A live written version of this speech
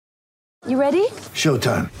You ready?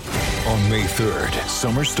 Showtime. On May 3rd,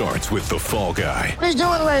 summer starts with The Fall Guy. Let's do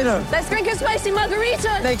it later. Let's drink a spicy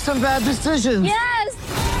margarita. Make some bad decisions. Yes!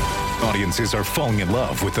 Audiences are falling in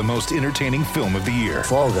love with the most entertaining film of the year.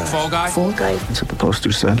 Fall Guy. Fall Guy? Fall Guy. That's what the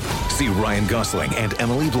poster said. See Ryan Gosling and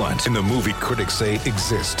Emily Blunt in the movie critics say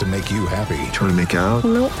exists to make you happy. Trying to make it out?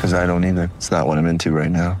 Nope. Because I don't either. It's not what I'm into right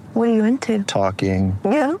now. What are you into? Talking.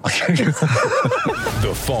 Yeah.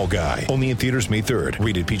 The Fall Guy. Only in theaters May 3rd.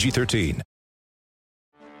 Rated PG-13.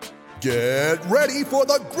 Get ready for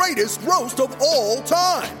the greatest roast of all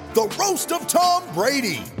time. The Roast of Tom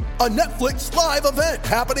Brady. A Netflix live event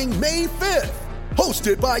happening May 5th.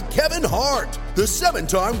 Hosted by Kevin Hart. The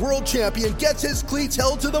 7-time world champion gets his cleats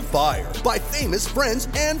held to the fire by famous friends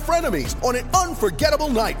and frenemies on an unforgettable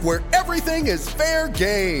night where everything is fair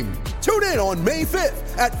game. Tune in on May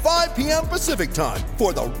 5th at 5 p.m. Pacific time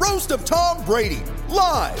for the Roast of Tom Brady.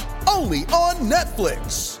 Live only on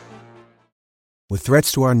Netflix. With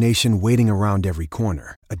threats to our nation waiting around every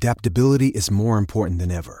corner, adaptability is more important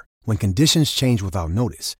than ever. When conditions change without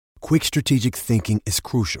notice, quick strategic thinking is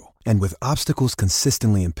crucial. And with obstacles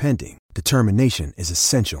consistently impending, determination is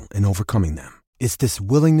essential in overcoming them. It's this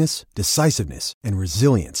willingness, decisiveness, and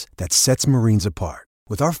resilience that sets Marines apart.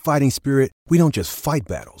 With our fighting spirit, we don't just fight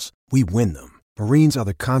battles, we win them. Marines are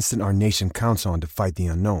the constant our nation counts on to fight the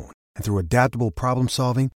unknown. And through adaptable problem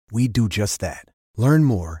solving, we do just that. Learn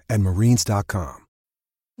more at marines.com.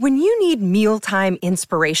 When you need mealtime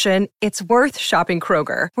inspiration, it's worth shopping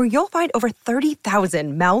Kroger, where you'll find over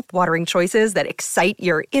 30,000 mouth-watering choices that excite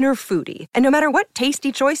your inner foodie. And no matter what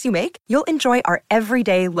tasty choice you make, you'll enjoy our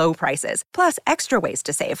everyday low prices, plus extra ways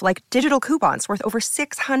to save, like digital coupons worth over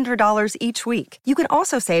 $600 each week. You can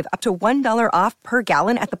also save up to $1 off per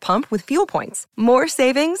gallon at the pump with fuel points. More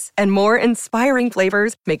savings and more inspiring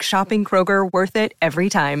flavors make shopping Kroger worth it every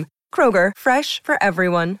time. Kroger, fresh for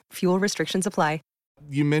everyone. Fuel restrictions apply.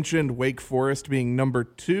 You mentioned Wake Forest being number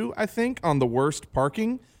 2, I think, on the worst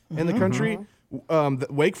parking in the country.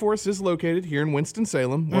 Wake Forest is located here in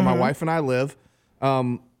Winston-Salem, where my wife and I live.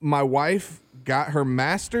 My wife got her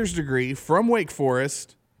master's degree from Wake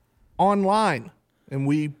Forest online, and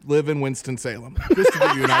we live in Winston-Salem. Just to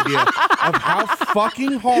give you an idea of how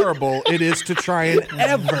fucking horrible it is to try and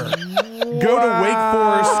ever go to Wake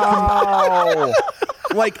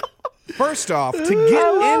Forest. Like, first off, to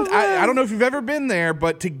get in, I don't know if you've ever been there,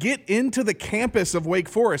 but to get into the campus of Wake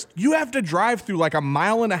Forest, you have to drive through like 1.5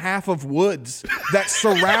 miles of woods that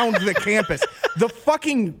surround the campus. The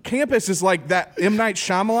fucking campus is like that M. Night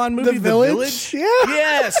Shyamalan movie, The Village? Yeah.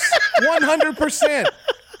 Yes, 100%.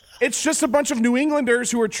 It's just a bunch of New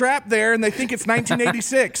Englanders who are trapped there and they think it's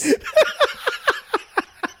 1986.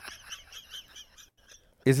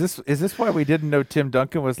 Is this why we didn't know Tim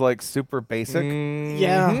Duncan was like super basic?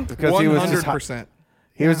 Yeah. Because 100%.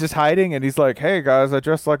 He was just hiding, and he's like, "Hey guys, I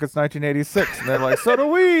dress like it's 1986," and they're like, "So do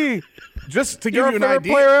we." Just to give You're you an our favorite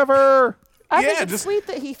idea. player ever. I think it's sweet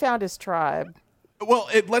that he found his tribe. Well,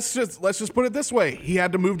 let's just put it this way: he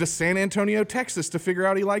had to move to San Antonio, Texas, to figure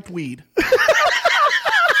out he liked weed.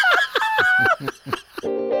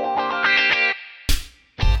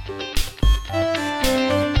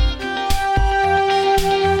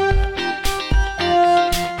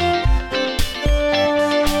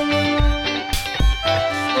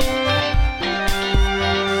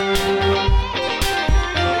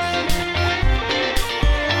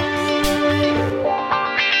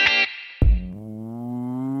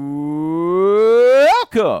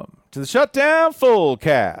 Welcome to the Shutdown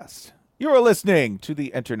Fullcast. You are listening to the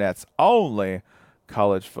internet's only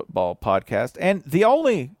college football podcast, and the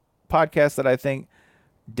only podcast that I think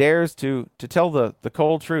dares to tell the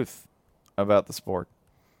cold truth about the sport,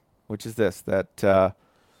 which is this, that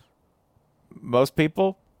most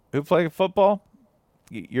people who play football,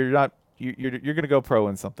 you're going to go pro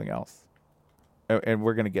in something else, and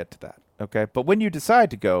we're going to get to that, okay? But when you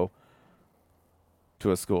decide to go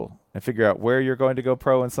to a school and figure out where you're going to go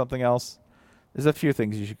pro in something else, there's a few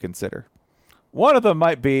things you should consider. One of them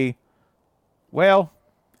might be, well,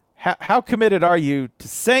 how committed are you to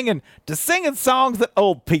singing songs that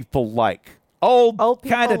old people like? Old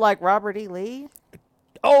people like Robert E. Lee?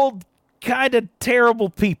 Old, kind of terrible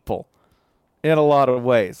people in a lot of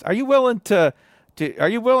ways. Are you willing to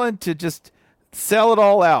just sell it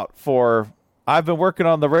all out for, I've been working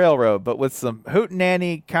on the railroad, but with some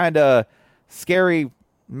hootenanny kind of scary,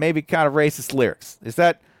 maybe kind of racist lyrics? Is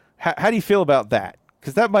that, how do you feel about that?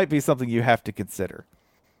 Because that might be something you have to consider,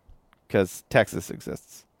 because Texas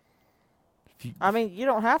exists. I mean, you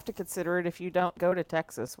don't have to consider it if you don't go to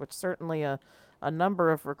Texas, which certainly a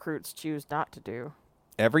number of recruits choose not to do.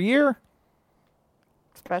 Every year?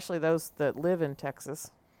 Especially those that live in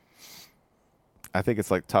Texas. I think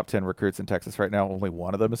it's like top 10 recruits in Texas right now. Only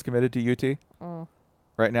one of them is committed to UT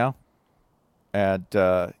right now. And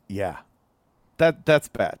that's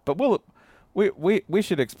bad. But we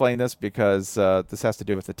should explain this because this has to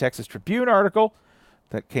do with the Texas Tribune article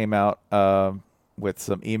that came out with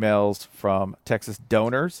some emails from Texas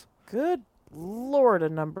donors. Good Lord, a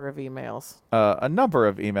number of emails.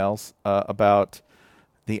 About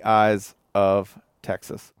the Eyes of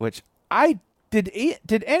Texas, which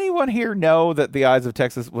did anyone here know that the Eyes of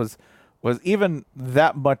Texas was even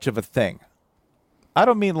that much of a thing? I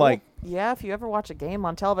don't mean like... Well, yeah, if you ever watch a game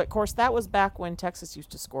on television. Of course, that was back when Texas used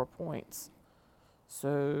to score points.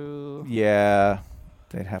 So... Yeah,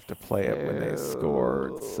 they'd have to play it when they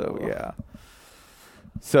scored. So, yeah.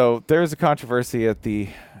 So, there's a controversy at the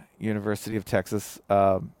University of Texas.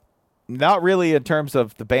 Not really in terms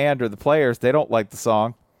of the band or the players. They don't like the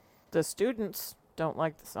song. The students don't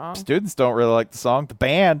like the song. Students don't really like the song. The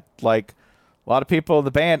band, like a lot of people in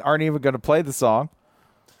the band aren't even going to play the song.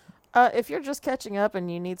 If you're just catching up and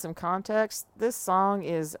you need some context, this song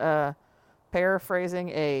is paraphrasing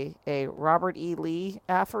a Robert E. Lee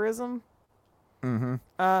aphorism. Mm-hmm.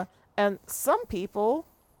 And some people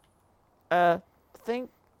think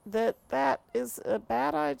that is a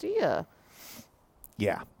bad idea.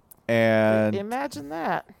 Yeah. And imagine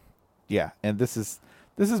that. Yeah, and this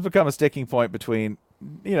has become a sticking point between,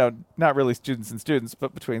 not really students and students,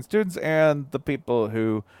 but between students and the people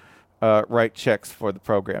who write checks for the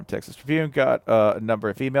program. Texas Tribune got a number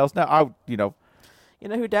of emails. Now, You know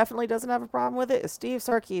who definitely doesn't have a problem with it is Steve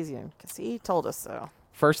Sarkisian, because he told us so.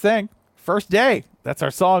 First day. That's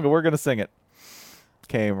our song, and we're going to sing it.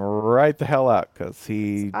 Came right the hell out, because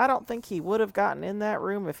I don't think he would have gotten in that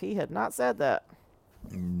room if he had not said that.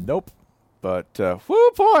 Nope. But, whoo,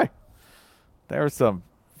 boy. There are some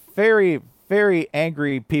very, very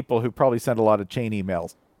angry people who probably send a lot of chain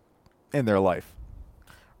emails in their life.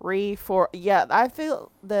 I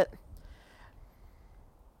feel that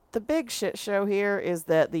the big shit show here is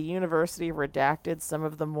that the university redacted some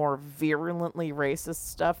of the more virulently racist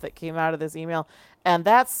stuff that came out of this email, and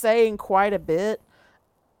that's saying quite a bit.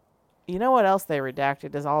 You know what else they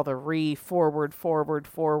redacted is all the forward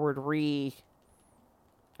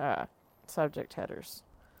subject headers.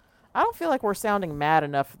 I don't feel like we're sounding mad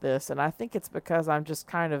enough for this, and I think it's because I'm just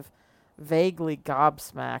kind of vaguely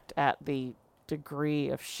gobsmacked at the degree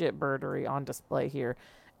of shitbirdery on display here.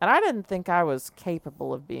 And I didn't think I was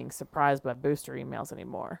capable of being surprised by booster emails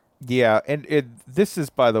anymore. Yeah, and this is,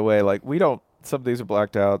 by the way, like, some of these are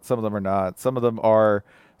blacked out, some of them are not. Some of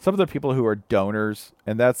the people who are donors,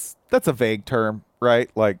 and that's a vague term, right?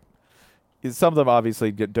 Like, some of them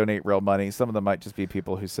obviously donate real money. Some of them might just be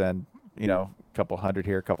people who send, a couple hundred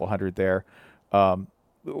here, a couple hundred there.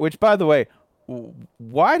 Which, by the way,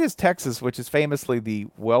 why does Texas, which is famously the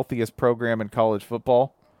wealthiest program in college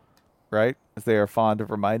football, right, as they are fond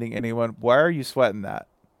of reminding anyone, why are you sweating that?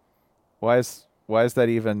 Why is that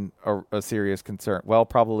even a serious concern? Well,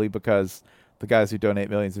 probably because the guys who donate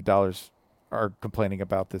millions of dollars are complaining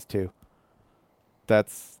about this too.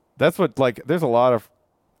 That's what, like, there's a lot of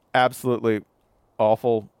absolutely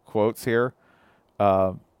awful quotes here,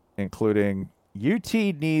 including UT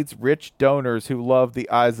needs rich donors who love the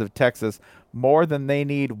Eyes of Texas more than they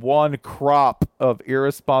need one crop of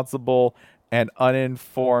irresponsible and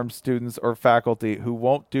uninformed students or faculty who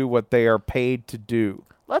won't do what they are paid to do.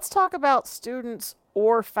 Let's talk about students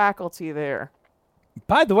or faculty there.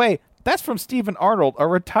 By the way, that's from Stephen Arnold, a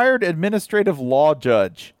retired administrative law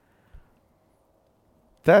judge.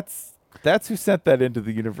 That's who sent that into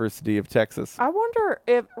the University of Texas. I wonder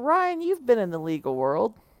if, Ryan, you've been in the legal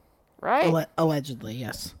world, right? Allegedly,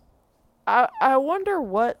 yes. I wonder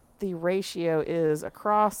what the ratio is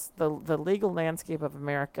across the legal landscape of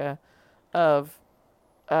America of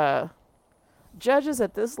judges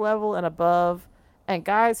at this level and above and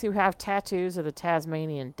guys who have tattoos of the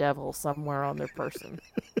Tasmanian devil somewhere on their person.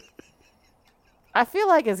 I feel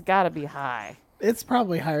like it's got to be high. It's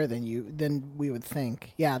probably higher than we would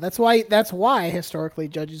think. Yeah, that's why historically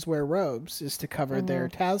judges wear robes, is to cover their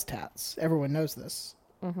Taz tats. Everyone knows this.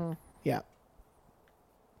 Mm-hmm. Yeah.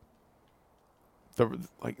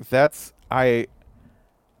 I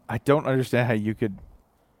don't understand how you could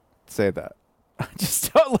say that. I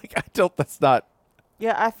just don't, that's not.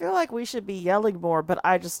 Yeah, I feel like we should be yelling more, but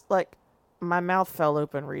I just, my mouth fell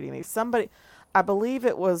open reading these. Somebody, I believe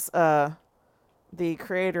it was the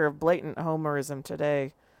creator of Blatant Homerism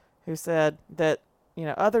Today, who said that,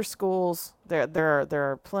 other schools, there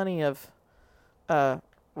are plenty of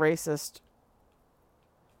racist,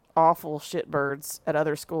 awful shitbirds at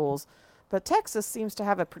other schools, but Texas seems to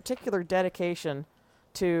have a particular dedication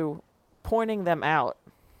to pointing them out.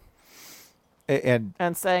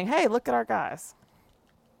 And saying, "Hey, look at our guys."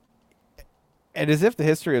 And as if the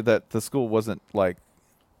history of the school wasn't like,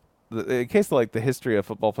 in case like the history of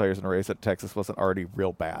football players in a race at Texas wasn't already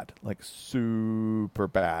real bad, like super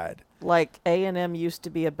bad. Like A&M used to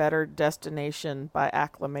be a better destination by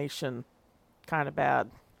acclamation, kind of bad.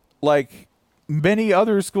 Like many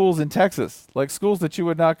other schools in Texas, like schools that you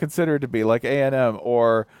would not consider to be like A&M,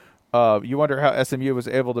 or you wonder how SMU was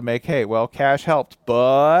able to make hay. Well, cash helped,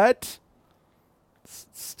 but it's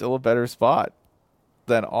still a better spot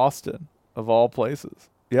than Austin, of all places.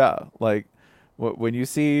 Yeah, like when you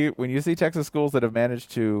see Texas schools that have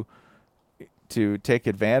managed to take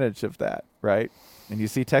advantage of that, right? And you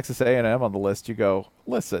see Texas A&M on the list, you go,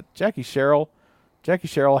 listen, Jackie Sherrill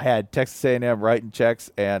had Texas A&M writing checks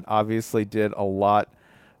and obviously did a lot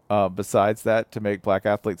besides that to make black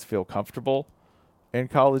athletes feel comfortable in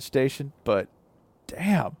College Station. But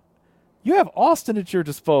damn, you have Austin at your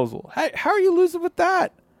disposal. How are you losing with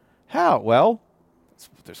that? How? Well,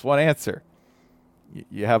 there's one answer.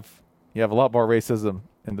 You have a lot more racism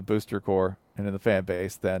in the booster corps and in the fan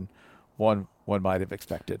base than one might have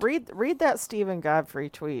expected. Read that Stephen Godfrey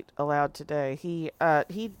tweet aloud today. He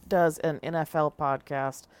does an NFL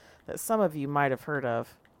podcast that some of you might have heard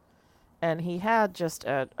of, and he had just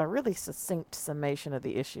a really succinct summation of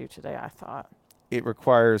the issue today, I thought. It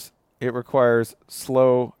requires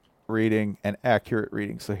slow reading and accurate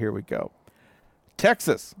reading. So here we go.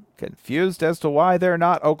 Texas, confused as to why they're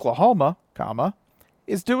not Oklahoma, comma,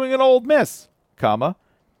 is doing an Ole Miss, comma,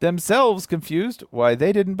 themselves confused why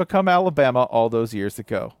they didn't become Alabama all those years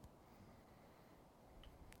ago.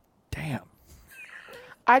 Damn.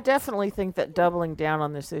 I definitely think that doubling down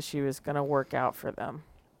on this issue is going to work out for them.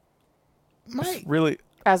 Really,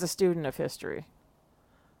 as a student of history.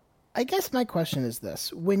 I guess my question is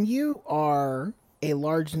this. When you are a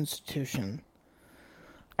large institution,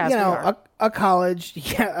 a college,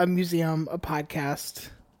 a museum, a podcast,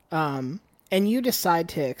 and you decide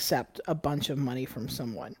to accept a bunch of money from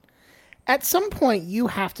someone, at some point you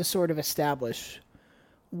have to sort of establish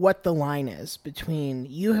what the line is between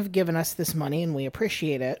you have given us this money and we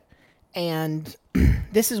appreciate it, and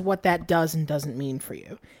this is what that does and doesn't mean for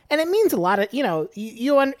you. And it means a lot of,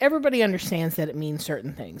 everybody understands that it means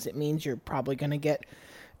certain things. It means you're probably going to get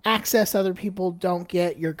access other people don't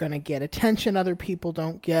get. You're going to get attention other people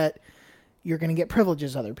don't get. You're going to get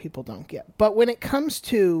privileges other people don't get. But when it comes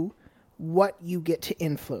to what you get to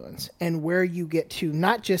influence and where you get to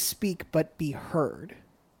not just speak, but be heard,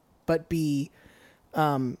 but be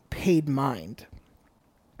paid mind,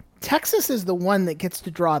 Texas is the one that gets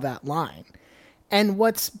to draw that line. And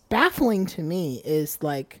what's baffling to me is,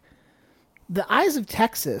 like, the eyes of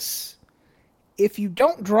Texas, if you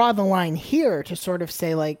don't draw the line here to sort of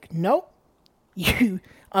say, like, nope,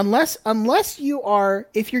 unless you are,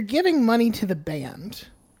 if you're giving money to the band,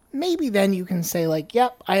 maybe then you can say, like,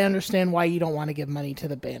 yep, I understand why you don't want to give money to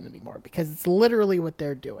the band anymore, because it's literally what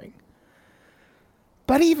they're doing.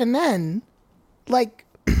 But even then, like,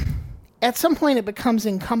 at some point it becomes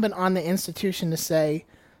incumbent on the institution to say,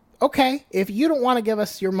 okay, if you don't want to give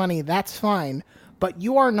us your money, that's fine, but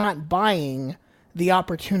you are not buying the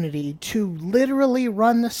opportunity to literally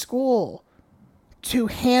run the school, to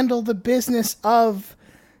handle the business of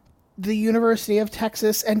the University of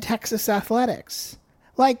Texas and Texas athletics.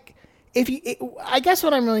 Like, I guess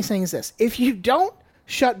what I'm really saying is this. If you don't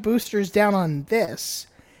shut boosters down on this,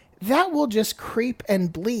 that will just creep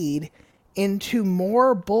and bleed into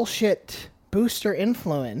more bullshit booster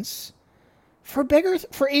influence for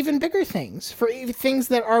even bigger things, for things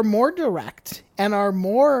that are more direct and are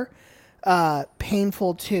more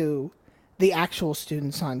painful to the actual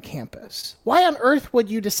students on campus. Why on earth would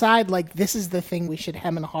you decide, like, this is the thing we should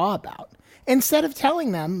hem and haw about, instead of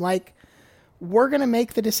telling them, like, we're going to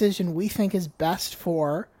make the decision we think is best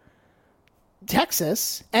for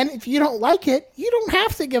Texas, and if you don't like it, you don't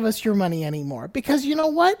have to give us your money anymore, because you know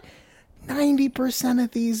what? 90%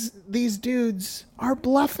 of these dudes are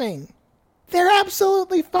bluffing. They're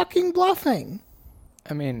absolutely fucking bluffing.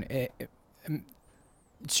 I mean,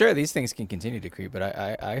 sure, these things can continue to creep, but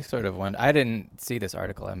I sort of wonder. I didn't see this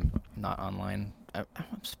article. I'm not online. I'm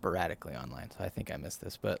sporadically online, so I think I missed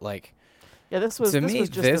this. But, like, yeah, this was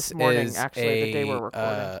just this morning, actually, the day we're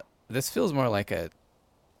recording. This feels more like a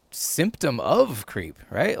symptom of creep,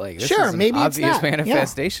 right? Like, this sure, is an maybe obvious it's that.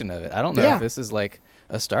 manifestation of it. I don't know if this is like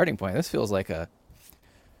a starting point. This feels like it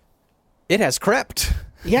has crept.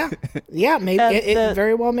 Yeah, maybe it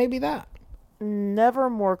very well may be that. Never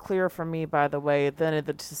more clear for me, by the way, than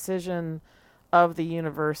the decision of the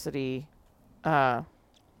university to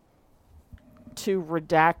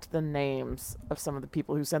redact the names of some of the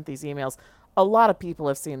people who sent these emails. a lot of people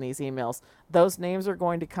have seen these emails. Those names are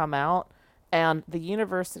going to come out, and the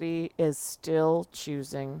university is still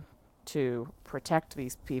choosing to protect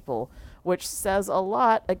these people, which says a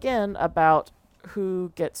lot, again, about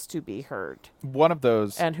who gets to be heard. One of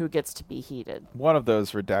those... And who gets to be heeded. One of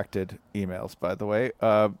those redacted emails, by the way,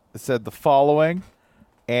 said the following,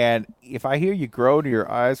 and if I hear you groan or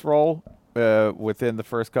your eyes roll within the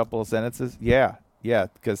first couple of sentences, yeah,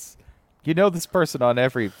 because you know this person on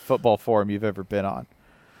every football forum you've ever been on.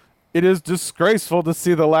 It is disgraceful to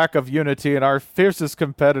see the lack of unity in our fiercest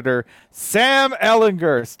competitor, Sam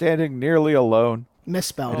Ehlinger, standing nearly alone.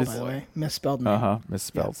 Misspelled, by the way. Misspelled name.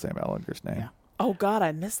 Misspelled Sam Ehlinger's name. Yeah. Oh, God,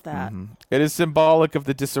 I missed that. It is symbolic of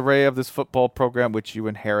the disarray of this football program which you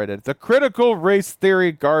inherited. The critical race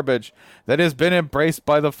theory garbage that has been embraced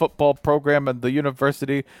by the football program and the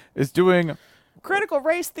university is doing... Critical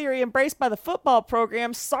race theory embraced by the football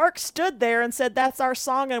program. Sark stood there and said, that's our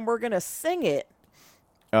song and we're going to sing it.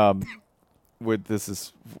 I'm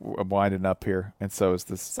winding up here, and so is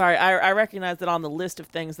this. Sorry, I recognize that on the list of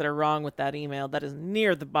things that are wrong with that email, that is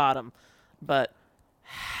near the bottom. But,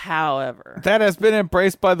 however... That has been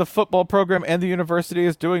embraced by the football program and the university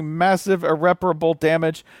is doing massive, irreparable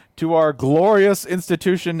damage to our glorious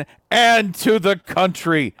institution and to the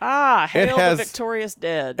country. Hail the victorious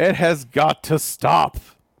dead. It has got to stop.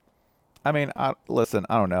 I mean, listen,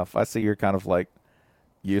 I don't know. If I see you're kind of like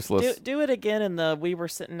useless. Do it again in the "we were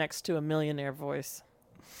sitting next to a millionaire" voice.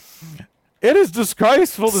 It is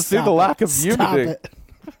disgraceful to see the lack of unity. It.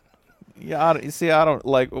 Yeah, I don't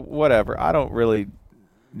like whatever. I don't really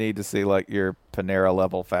need to see like your Panera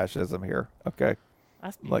level fascism here. Okay,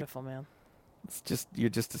 that's beautiful, man. It's just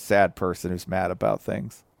you're just a sad person who's mad about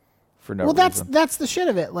things for no reason. That's the shit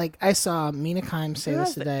of it. Like I saw Mina Kimes say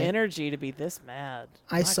this today. The energy to be this mad.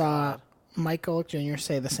 I saw Mike Golick Jr.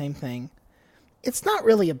 say the same thing. It's not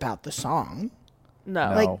really about the song.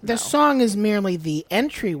 No. The song is merely the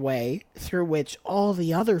entryway through which all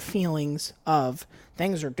the other feelings of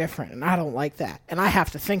things are different, and I don't like that. And I have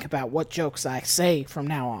to think about what jokes I say from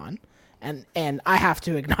now on. And I have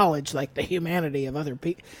to acknowledge, like, the humanity of other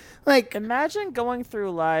people. Like, imagine going through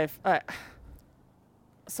life...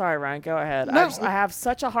 sorry, Ryan, go ahead. No. I have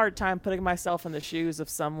such a hard time putting myself in the shoes of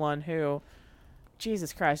someone who...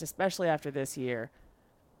 Jesus Christ, especially after this year...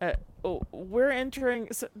 we're entering...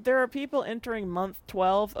 So there are people entering month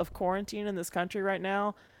 12 of quarantine in this country right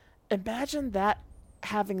now. Imagine that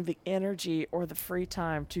having the energy or the free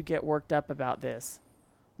time to get worked up about this.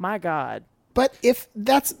 My God. But if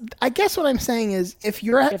that's... I guess what I'm saying is, if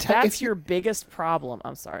you're at... If that's your biggest problem...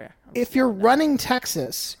 I'm sorry. If you're running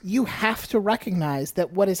Texas, you have to recognize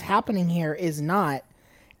that what is happening here is not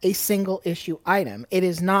a single issue item. It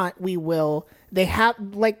is not, they have...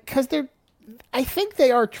 Like, because they're... I think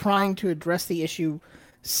they are trying to address the issue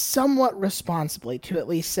somewhat responsibly, to at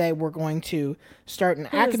least say we're going to start an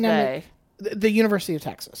academic... The University of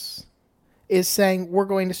Texas is saying we're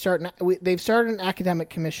going to start... They've started an academic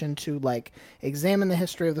commission to, like, examine the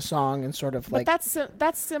history of the song and sort of, like... But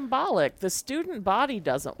that's symbolic. The student body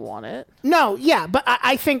doesn't want it. No, yeah, but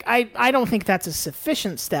I think... I don't think that's a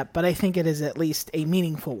sufficient step, but I think it is at least a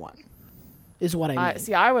meaningful one. Is what I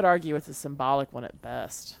mean. I would argue it's a symbolic one at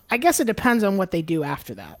best. I guess it depends on what they do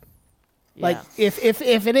after that. Yeah. Like, if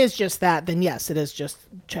it is just that, then yes, it is just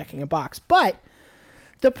checking a box. But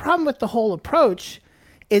the problem with the whole approach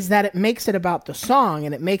is that it makes it about the song,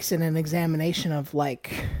 and it makes it an examination of,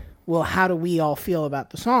 like, well, how do we all feel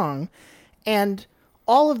about the song? And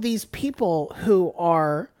all of these people who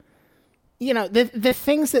are, the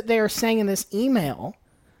things that they are saying in this email...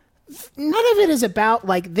 None of it is about,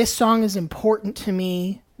 like, this song is important to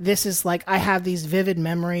me. This is, like, I have these vivid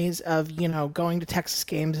memories of, going to Texas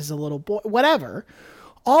games as a little boy. Whatever.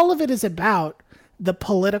 All of it is about the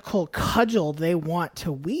political cudgel they want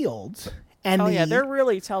to wield. And they're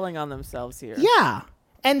really telling on themselves here. Yeah.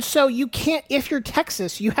 And so you can't... If you're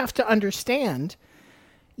Texas, you have to understand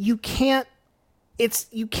you can't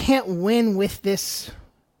win with this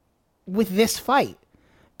fight.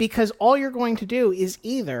 Because all you're going to do is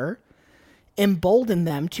either embolden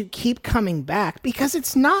them to keep coming back. Because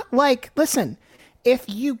it's not like, listen, if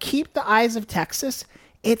you keep the eyes of Texas,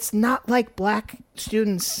 it's not like black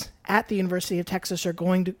students at the University of Texas are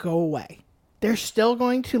going to go away. They're still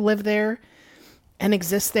going to live there and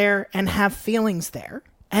exist there and have feelings there.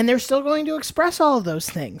 And they're still going to express all of those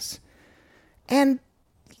things. And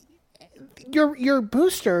your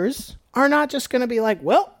boosters are not just going to be like,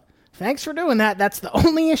 well, thanks for doing that. That's the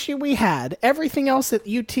only issue we had. Everything else at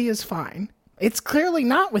UT is fine. It's clearly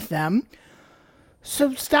not with them.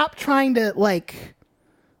 So stop trying to, like,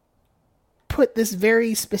 put this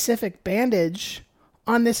very specific bandage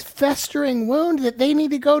on this festering wound that they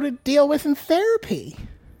need to go to deal with in therapy.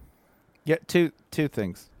 Yeah, two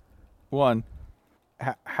things. One,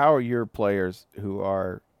 how are your players who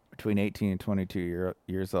are between 18 and 22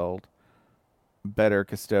 years old better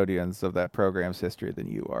custodians of that program's history than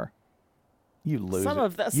you are? You lose.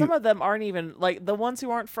 Some of them aren't even, like, the ones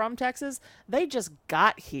who aren't from Texas, they just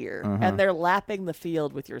got here and they're lapping the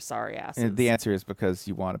field with your sorry asses. And the answer is because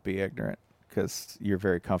you want to be ignorant, because you're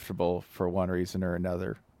very comfortable for one reason or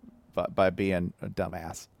another by being a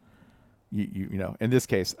dumbass. You know, in this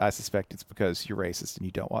case, I suspect it's because you're racist and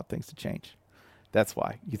you don't want things to change. That's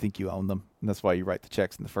why you think you own them, and that's why you write the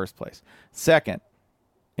checks in the first place. Second,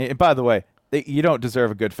 and by the way, you don't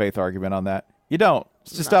deserve a good faith argument on that. You don't.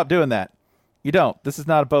 Just stop doing that. You don't. This is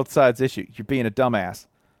not a both sides issue. You're being a dumbass.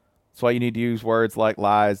 That's why you need to use words like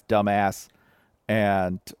lies, dumbass,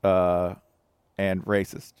 and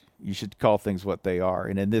racist. You should call things what they are.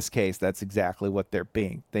 And in this case, that's exactly what they're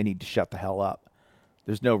being. They need to shut the hell up.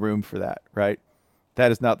 There's no room for that, right?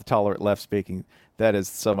 That is not the tolerant left speaking. That is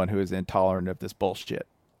someone who is intolerant of this bullshit.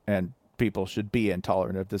 And people should be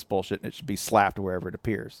intolerant of this bullshit, and it should be slapped wherever it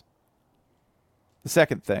appears. The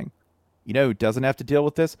second thing, you know who doesn't have to deal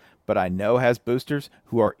with this, but I know has boosters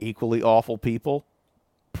who are equally awful people?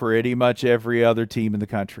 Pretty much every other team in the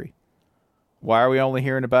country. Why are we only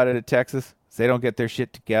hearing about it at Texas? Because they don't get their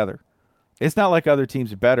shit together. It's not like other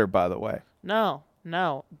teams are better, by the way. No,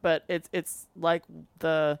 but it's like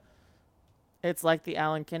the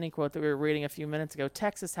Alan Kinney quote that we were reading a few minutes ago.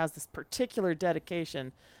 Texas has this particular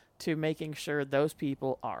dedication to making sure those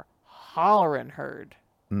people are hollering heard.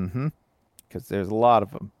 Mm-hmm. Because there's a lot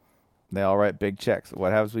of them. They all write big checks.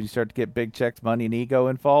 What happens when you start to get big checks, money and ego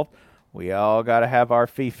involved? We all got to have our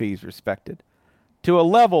fees respected. To a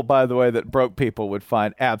level, by the way, that broke people would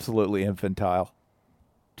find absolutely infantile.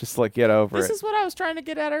 Just like, get over it. This is what I was trying to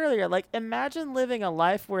get at earlier. Like, imagine living a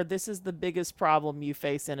life where this is the biggest problem you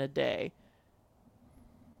face in a day.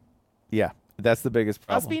 Yeah, that's the biggest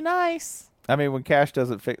problem. Must be nice. I mean, when cash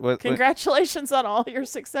doesn't fit. Congratulations on all your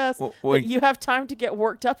success. But you have time to get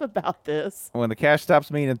worked up about this. When the cash stops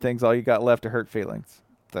meaning things, all you got left are hurt feelings.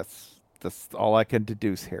 That's all I can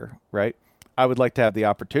deduce here, right? I would like to have the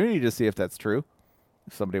opportunity to see if that's true.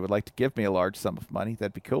 If somebody would like to give me a large sum of money,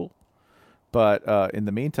 that'd be cool. But in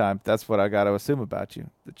the meantime, that's what I got to assume about you,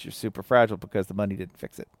 that you're super fragile because the money didn't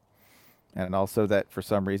fix it. And also that for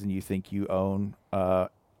some reason you think you own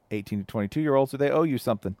 18 to 22-year-olds, or they owe you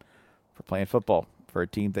something for playing football for a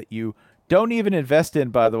team that you don't even invest in,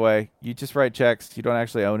 by the way. You just write checks. You don't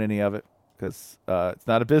actually own any of it because it's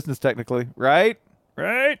not a business technically, right?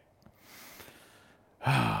 Right?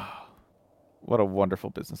 What a wonderful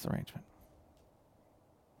business arrangement.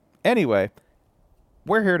 Anyway,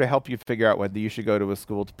 we're here to help you figure out whether you should go to a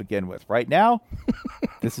school to begin with. Right now,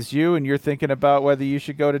 this is you, and you're thinking about whether you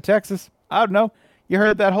should go to Texas. I don't know. You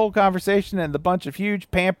heard that whole conversation and the bunch of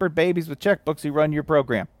huge pampered babies with checkbooks who run your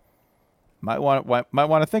program. Might want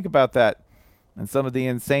to think about that and some of the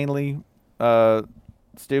insanely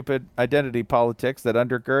stupid identity politics that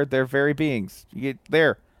undergird their very beings. You get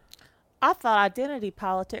there. I thought identity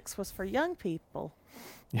politics was for young people.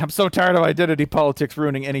 I'm so tired of identity politics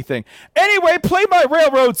ruining anything. Anyway, play my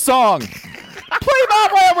railroad song. Play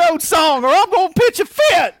my railroad song, or I'm going to pitch a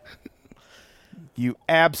fit. You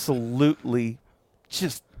absolutely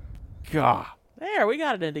just, God. There, we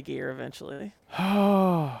got it into gear eventually.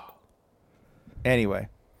 Anyway,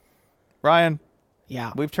 Ryan.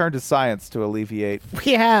 Yeah. We've turned to science to alleviate.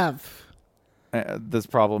 We have. This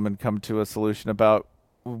problem and come to a solution about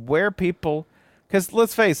where people, because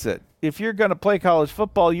let's face it, if you're going to play college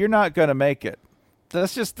football, you're not going to make it.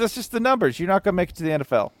 That's just the numbers. You're not going to make it to the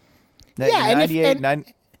NFL. Yeah,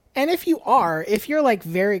 and if you are, if you're like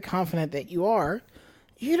very confident that you are,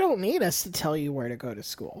 you don't need us to tell you where to go to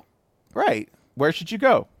school. Right. Where should you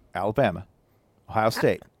go? Alabama, Ohio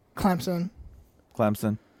State, Clemson,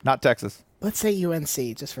 not Texas. Let's say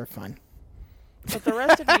UNC just for fun. But the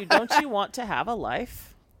rest of you, don't you want to have a life?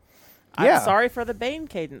 Yeah. I'm sorry for the Bane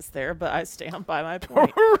cadence there, but I stand by my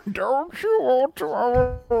point. Don't you want to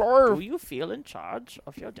have a life? Do you feel in charge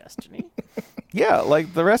of your destiny? Yeah,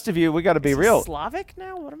 like the rest of you, we got to be real. Slavic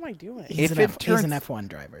now? What am I doing? He's an F1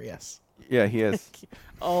 driver, yes. Yeah, he is.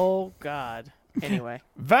 Oh, God. Anyway.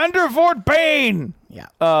 Vandervoort Bane! Yeah.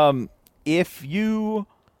 If you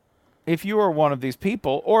are one of these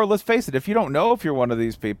people, or let's face it, if you don't know if you're one of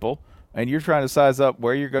these people, and you're trying to size up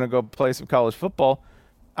where you're going to go play some college football,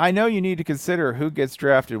 I know you need to consider who gets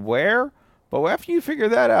drafted where, but after you figure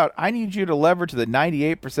that out, I need you to leverage the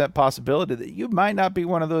 98% possibility that you might not be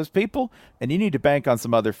one of those people, and you need to bank on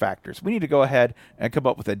some other factors. We need to go ahead and come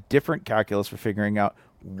up with a different calculus for figuring out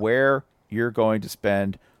where you're going to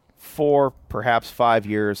spend 4, perhaps 5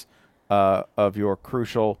 years of your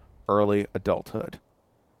crucial early adulthood.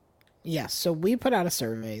 Yes. So we put out a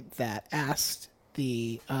survey that asked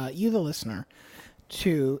you, the listener,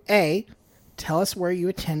 to A, tell us where you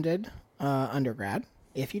attended undergrad,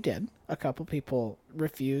 if you did. A couple people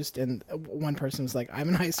refused, and one person was like, I'm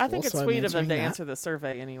in high school. I think it's so sweet of them to that. answer the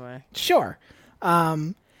survey anyway. Sure.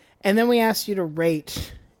 And then we asked you to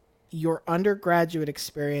rate your undergraduate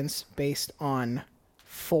experience based on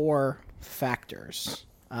 4 factors.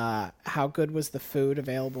 How good was the food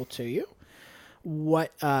available to you?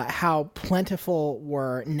 How plentiful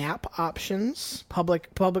were nap options,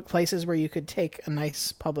 public places where you could take a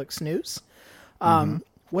nice public snooze?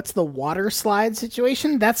 What's the water slide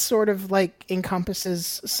situation? That's sort of like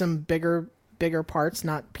encompasses some bigger parts,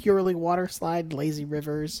 not purely water slide, lazy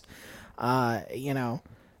rivers,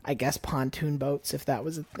 I guess pontoon boats, if that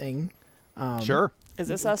was a thing. Sure. Is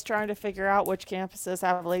this us trying to figure out which campuses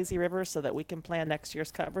have lazy rivers so that we can plan next year's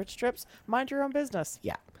coverage trips? Mind your own business.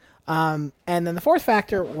 Yeah. And then the 4th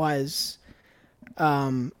factor was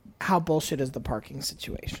how bullshit is the parking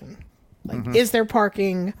situation? Like, is there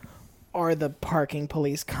parking? Are the parking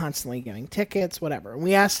police constantly giving tickets? Whatever.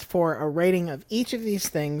 We asked for a rating of each of these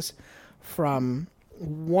things from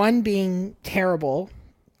 1 being terrible,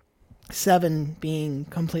 7 being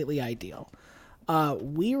completely ideal.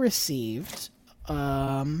 We received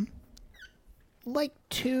like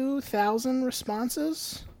 2,000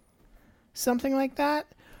 responses, something like that.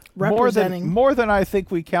 Representing more than I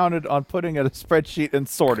think we counted on putting in a spreadsheet and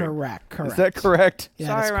sorting. Correct. Is that correct? Yeah,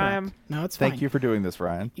 Sorry, that's correct. Ryan. No, it's fine. Thank you for doing this,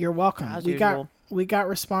 Ryan. You're welcome. As we usual. got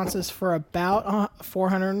responses for about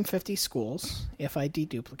 450 schools, if I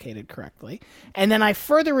deduplicated correctly. And then I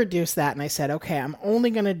further reduced that, and I said, okay, I'm only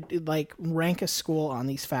going to rank a school on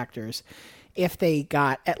these factors if they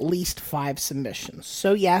got at least 5 submissions.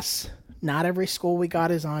 So yes, not every school we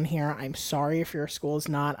got is on here. I'm sorry if your school is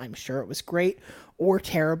not. I'm sure it was great or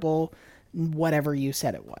terrible, whatever you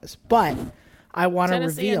said it was. But I want to reveal...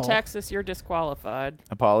 Tennessee and Texas, you're disqualified.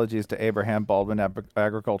 Apologies to Abraham Baldwin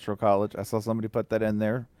Agricultural College. I saw somebody put that in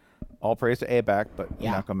there. All praise to ABAC, but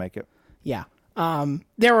you're not going to make it. Yeah.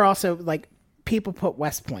 There were also, people put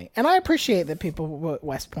West Point. And I appreciate that people put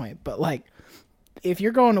West Point, but, if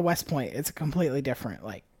you're going to West Point, it's a completely different,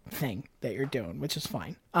 thing that you're doing, which is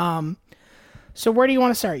fine. So where do you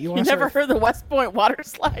want to start? You never heard the West Point water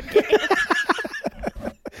slide game?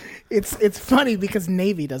 It's funny because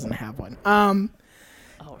Navy doesn't have one. Oh,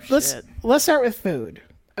 shit. Let's start with food.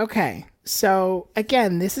 Okay. So,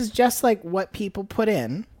 again, this is just what people put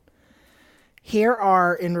in. Here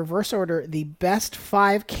are, in reverse order, the best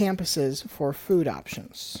 5 campuses for food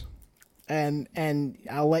options. And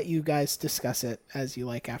I'll let you guys discuss it as you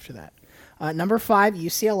like after that. Number 5,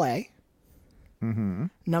 UCLA. Mm-hmm.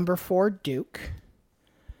 Number 4, Duke.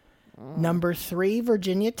 Number 3,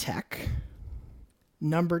 Virginia Tech.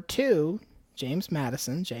 Number 2, James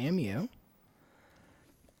Madison, JMU.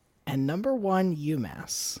 And number 1,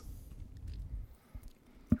 UMass.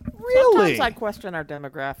 Really? Sometimes I question our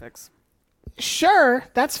demographics. Sure,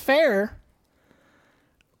 that's fair.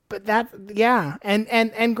 But yeah.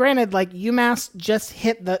 And granted, UMass just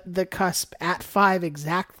hit the cusp at 5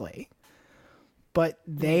 exactly. But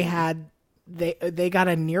they got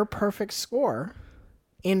a near perfect score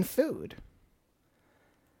in food.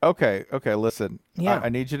 Okay, listen. Yeah. I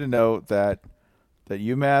need you to know that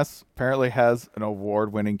UMass apparently has an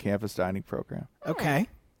award-winning campus dining program. Okay.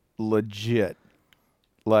 Legit.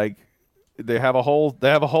 They have a whole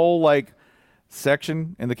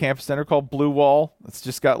section in the campus center called Blue Wall. It's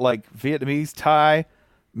just got Vietnamese, Thai,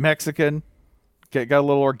 Mexican, got a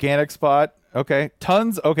little organic spot. Okay.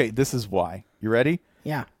 Tons. Okay, this is why. You ready?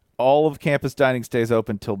 Yeah. All of campus dining stays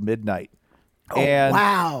open till midnight. Oh, and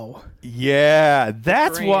wow. Yeah,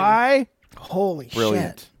 that's Dream. why. Holy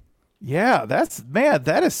Brilliant. shit. Yeah,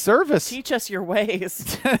 that is service. Teach us your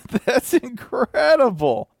ways. That's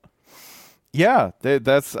incredible. Yeah,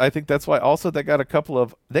 I think that's why also they got a couple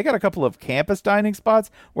of campus dining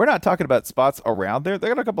spots. We're not talking about spots around there. They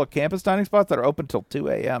got a couple of campus dining spots that are open till 2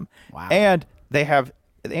 a.m. Wow. And they have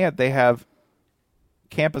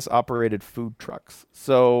campus operated food trucks.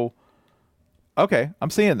 So okay, I'm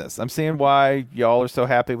seeing this. I'm seeing why y'all are so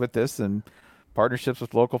happy with this and partnerships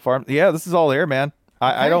with local farms. Yeah, this is all there, man.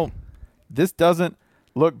 This doesn't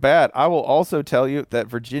look bad. I will also tell you that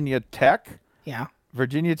Virginia Tech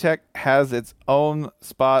has its own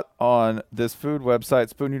spot on this food website,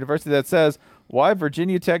 Spoon University, that says why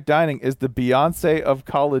Virginia Tech dining is the Beyonce of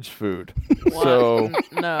college food. What? So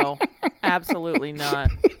No, absolutely not.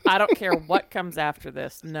 I don't care what comes after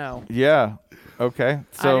this. No. yeah. Okay.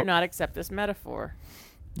 So I do not accept this metaphor.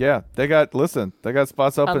 Yeah, they got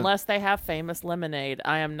spots open. Unless they have famous lemonade.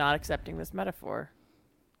 I am not accepting this metaphor.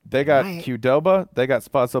 They got Right. Qdoba. They got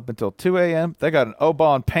spots open until 2 a.m. They got an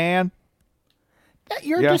Oban Pan.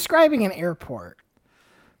 You're Yeah. describing an airport.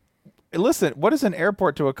 Listen, what is an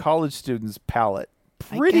airport to a college student's palate?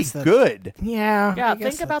 I Pretty guess that's- good. Yeah. Yeah, I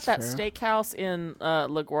guess think about that that's true. steakhouse in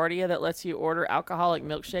LaGuardia that lets you order alcoholic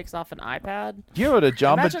milkshakes off an iPad. Do you know what a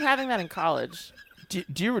Jamba? Imagine having that in college. Do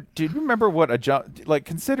you remember what a Jamba? Like,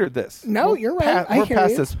 consider this. No, you're right. I We're hear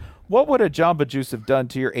past you. this. What would a Jamba Juice have done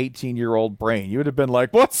to your 18-year-old brain? You would have been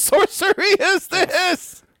like, "What sorcery is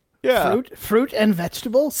this?" Yeah. Fruit and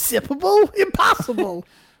vegetable, sippable, impossible.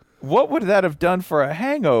 What would that have done for a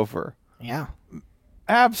hangover? Yeah.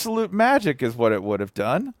 Absolute magic is what it would have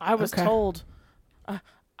done. I was Okay. told.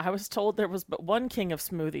 I was told there was but one king of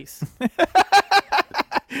smoothies.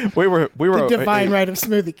 We were The divine right of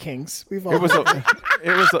Smoothie Kings. We've all It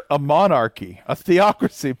was a monarchy, a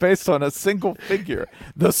theocracy based on a single figure,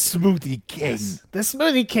 the Smoothie King. The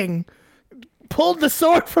Smoothie King pulled the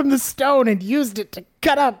sword from the stone and used it to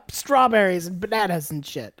cut up strawberries and bananas and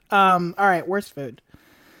shit. All right, worst food.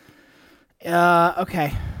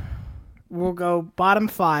 Okay. We'll go bottom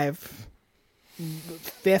 5.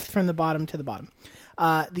 5th from the bottom to the bottom.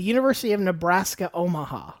 The University of Nebraska,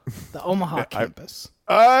 Omaha. The Omaha campus.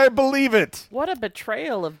 I believe it. What a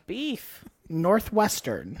betrayal of beef.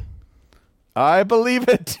 Northwestern. I believe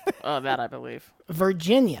it. Oh, that I believe.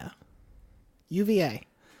 Virginia. UVA.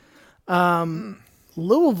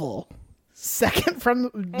 Louisville. Second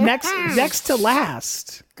from next to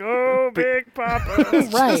last. Go Big Papa.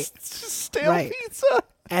 Right. Stale Right. pizza.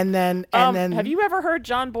 And then Have you ever heard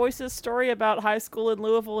John Boyce's story about high school in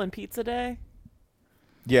Louisville and Pizza Day?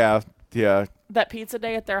 Yeah. That Pizza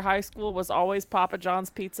Day at their high school was always Papa John's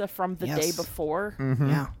pizza from the day Yes. before.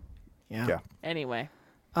 Yeah. Anyway,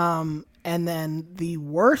 And then the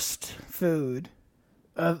worst food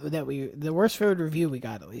the worst food review we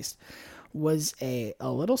got, at least, was a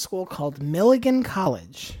little school called Milligan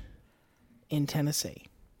College in Tennessee.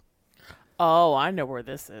 oh, I know where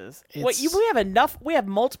this is. Wait, we have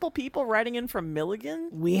multiple people writing in from Milligan?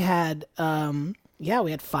 We had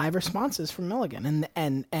we had 5 responses from Milligan,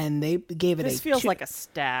 and they gave it This a feels like a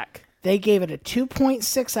stack. they gave it a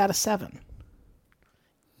 2.6 out of 7.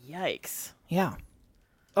 Yikes. Yeah.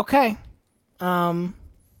 Okay.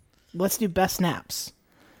 Let's do best naps.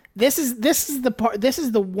 This is the part. This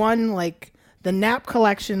is the one, like, the nap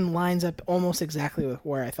collection lines up almost exactly with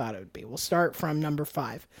where I thought it would be. We'll start from number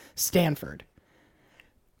 5, Stanford.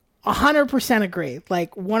 100% agree.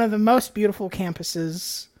 Like, one of the most beautiful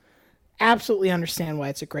campuses. Absolutely understand why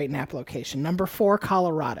it's a great nap location. Number 4,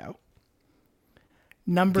 Colorado.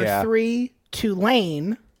 Number 3,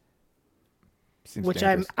 Tulane. Seems Which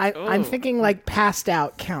dangerous. I'm thinking like passed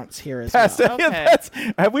out counts here as Passed well. out.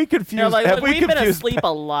 Yeah, have we confused? Look, we we've been confused? asleep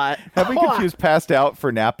a lot. Have we confused passed out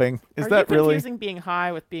for napping? Is Are that you really? confusing being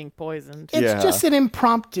high with being poisoned? It's Yeah. just an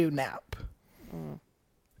impromptu nap.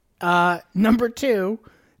 Number 2,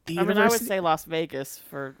 the I mean, I would University. say Las Vegas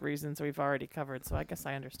for reasons we've already covered, so I guess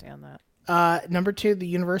I understand that. Number 2, the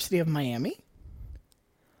University of Miami.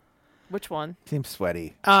 Which one? Seems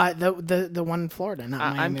sweaty. The one in Florida, not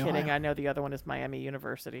I'm Miami. kidding. Ohio. I know the other one is Miami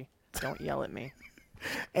University. Don't yell at me.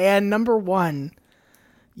 And number 1,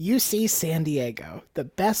 UC San Diego, the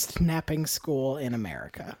best napping school in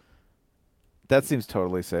America. That seems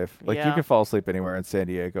totally safe. Like, you Yeah. could fall asleep anywhere in San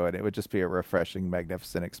Diego, and it would just be a refreshing,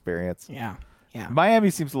 magnificent experience. Yeah. Miami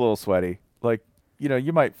seems a little sweaty. Like,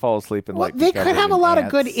 you might fall asleep and Well, like they be could have covered a in lot of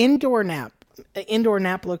good ants. indoor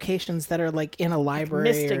nap locations that are like in a library.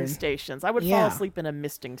 Misting stations. I would Yeah. fall asleep in a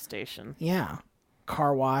misting station. Yeah.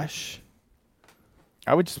 Car wash.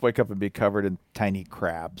 I would just wake up and be covered in tiny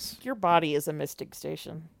crabs. Your body is a misting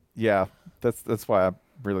station. Yeah, that's why I'm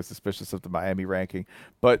really suspicious of the Miami ranking.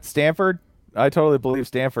 But Stanford, I totally believe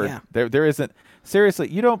Stanford. Yeah. There isn't, seriously,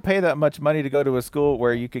 you don't pay that much money to go to a school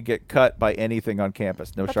where you could get cut by anything on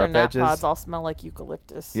campus. No But their sharp nap edges. pods all smell like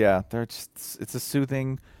eucalyptus. Yeah, it's a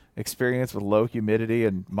soothing experience with low humidity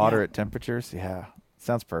and moderate temperatures. Yeah,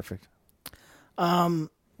 sounds perfect.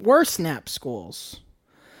 Worst nap schools.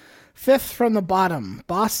 5th from the bottom,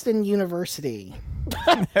 Boston University.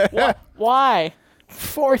 Why?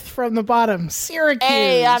 4th from the bottom, Syracuse.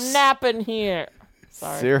 Hey, I'm napping here.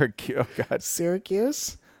 Sorry. Syracuse, oh God.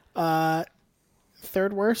 Syracuse. 3rd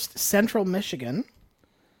worst, Central Michigan.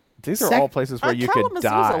 These are all places where you could Kalamazoo's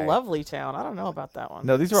die. a lovely town. I don't know about that one.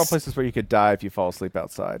 No, these are all places where you could die if you fall asleep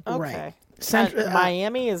outside. Okay. Right.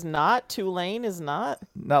 Miami is not. Tulane is not.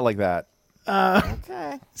 Not like that.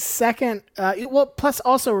 Okay. 2nd, plus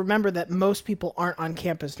also remember that most people aren't on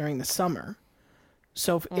campus during the summer.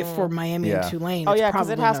 So if for Miami Yeah. and Tulane, Oh it's yeah, because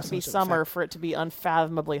probably it has not to so be much of a summer for it to be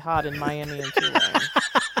unfathomably hot in Miami and Tulane.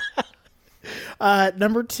 factor.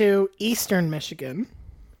 Number 2, Eastern Michigan.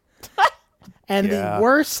 And Yeah. the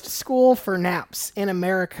worst school for naps in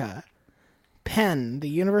America, Penn, the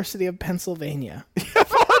University of Pennsylvania.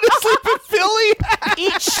 Philly.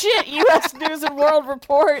 Eat shit, U.S. News and World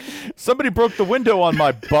Report. Somebody broke the window on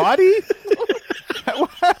my body.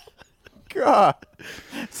 God,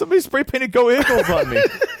 somebody spray painted "Go Eagles" on me.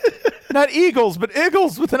 Not Eagles, but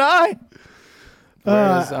Eagles with an I.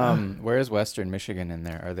 Where is Western Michigan in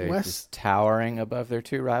there? Are they just towering above their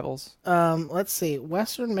two rivals? Let's see.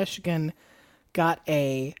 Western Michigan got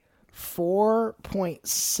a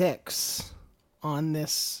 4.6 on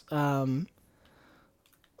this on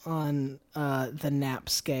the NAP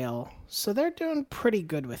scale. So they're doing pretty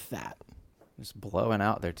good with that. Just blowing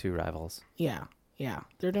out their two rivals. Yeah.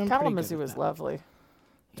 They're doing pretty good Kalamazoo with is that. lovely.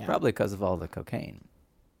 It's probably because of all the cocaine.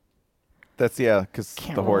 That's because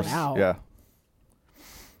Can't the rule it horse. out. Yeah,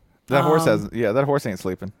 that horse has. Yeah, that horse ain't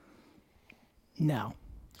sleeping. No.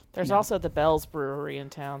 There's also the Bell's Brewery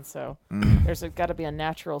in town, so there's got to be a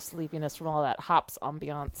natural sleepiness from all that hops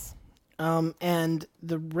ambiance. And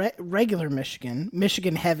the regular Michigan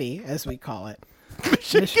Heavy, as we call it.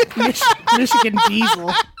 Michigan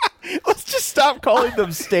Diesel. Let's just stop calling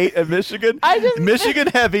them State and Michigan. I Michigan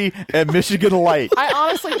Heavy and Michigan Light. I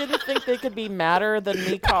honestly didn't think they could be madder than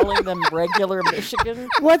me calling them regular Michigan.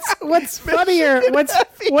 What's funnier?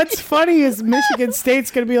 What's funny is Michigan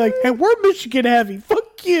State's gonna be like, "Hey, we're Michigan Heavy.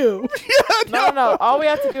 Fuck you." No. All we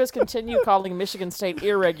have to do is continue calling Michigan State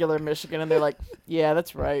irregular Michigan, and they're like, "Yeah,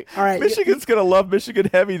 that's right." All right. Michigan's gonna love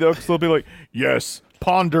Michigan Heavy though, because they'll be like, "Yes,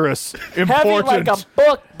 ponderous, important, Heavy like a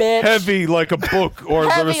book, bitch. heavy like a book, or the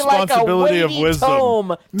Heavy responsibility like a of weighty wisdom."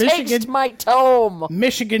 Tome. Michigan- Taste my tome.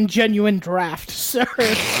 Michigan Genuine Draft, sir.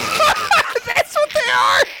 That's what they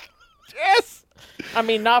are. Yes. I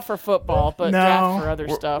mean, not for football, but No. draft for other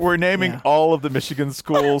stuff. We're naming all of the Michigan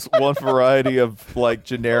schools one variety of like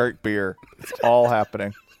generic beer. It's all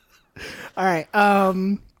happening. All right.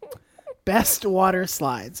 Best water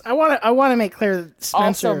slides. I want to make clear that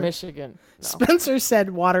Spencer. Also Michigan. No. Spencer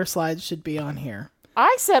said water slides should be on here.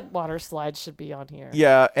 I said water slides should be on here.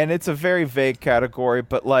 Yeah, and it's a very vague category,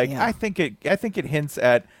 but like Yeah. I think it hints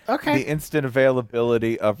at the instant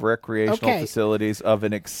availability of recreational facilities of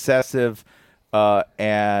an excessive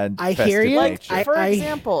and I festive hear you. nature. For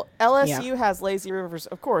example, LSU has lazy rivers,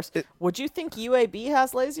 of course. Would you think UAB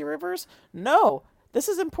has lazy rivers? No. This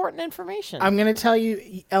is important information. I'm going to tell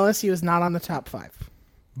you, LSU is not on the top 5.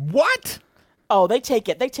 What? Oh, they take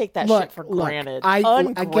it. They take that shit for granted.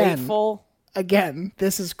 Ungrateful. Again,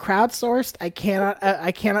 this is crowdsourced. I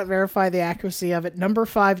cannot verify the accuracy of it. Number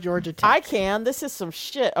 5, Georgia Tech. I can. This is some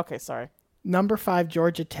shit. Okay, sorry. Number 5,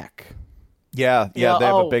 Georgia Tech. Yeah, they have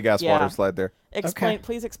a big ass water slide there.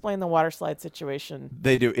 Please explain the water slide situation.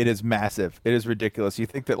 They do. It is massive. It is ridiculous. You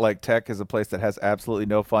think that like Tech is a place that has absolutely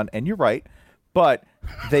no fun, and you're right. But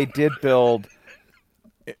they did build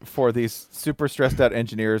for these super stressed out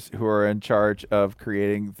engineers who are in charge of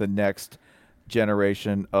creating the next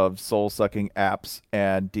generation of soul-sucking apps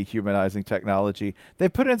and dehumanizing technology. They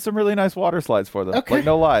put in some really nice water slides for them. Okay. Like,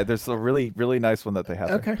 no lie. There's a really, really nice one that they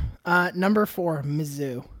have there. Okay. Number 4,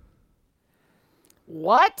 Mizzou.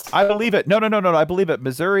 What? I believe it. No. I believe it.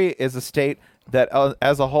 Missouri is a state that,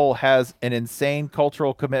 as a whole, has an insane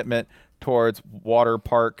cultural commitment towards water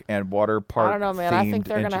park and water park. I don't know, man. I think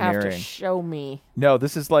they're going to have to show me. No,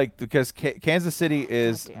 this is like because Kansas City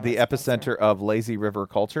is the epicenter of lazy river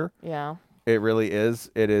culture. Yeah. It really is.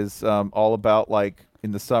 It is all about like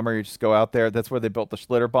in the summer you just go out there. That's where they built the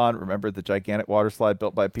Schlitterbahn. Remember the gigantic water slide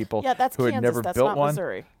built by people Yeah, that's who had Kansas. never That's built not one.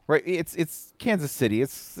 Missouri. Right? It's Kansas City.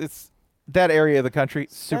 It's that area of the country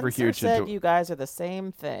super Spencer huge. said you guys are the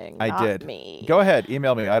same thing. I not did. Me. Go ahead,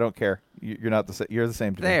 email me. I don't care. You're not the same. You're the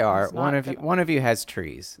same. To me. They are. One of you has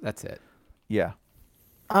trees. That's it. Yeah.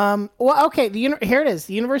 Well, okay. Here it is.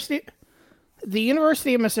 The University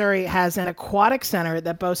of Missouri has an aquatic center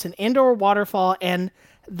that boasts an indoor waterfall and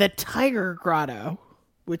the Tiger Grotto,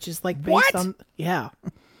 which is like based on yeah.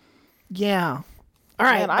 All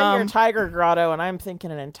right. Man, I hear Tiger Grotto, and I'm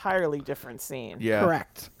thinking an entirely different scene. Yeah.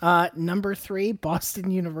 Correct. Number 3, Boston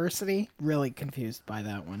University. Really confused by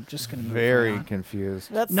that one. Just gonna move Very on. confused.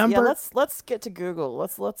 Let's get to Google.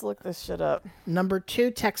 Let's look this shit up. Number 2,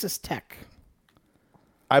 Texas Tech.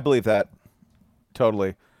 I believe that.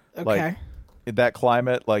 Totally. Okay. Like in that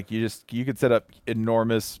climate, like you could set up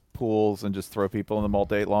enormous pools and just throw people in them all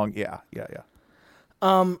day long. Yeah.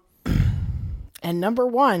 And number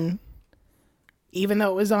 1, even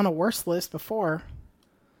though it was on a worse list before,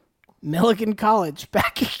 Milligan College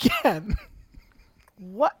back again.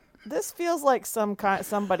 What? This feels like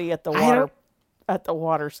somebody at the don't-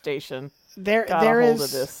 water station. There got a hold is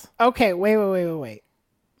of this. Okay, wait.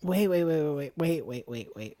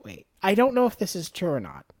 I don't know if this is true or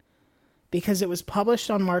not. Because it was published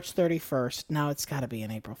on March 31st. Now it's got to be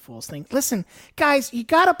an April Fool's thing. Listen, guys, you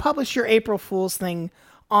got to publish your April Fool's thing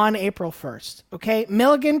on April 1st, okay?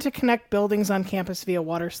 Milligan to connect buildings on campus via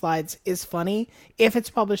water slides is funny if it's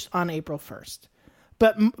published on April 1st.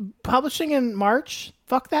 But publishing in March,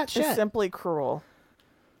 fuck that shit. It's simply cruel.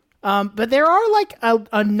 But there are like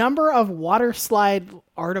a number of water slide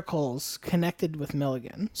articles connected with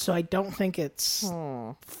Milligan, so I don't think it's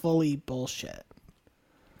fully bullshit.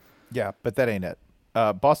 Yeah, but that ain't it.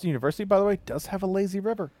 Boston University, by the way, does have a lazy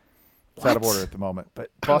river. It's out of order at the moment,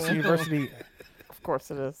 but Boston University... Of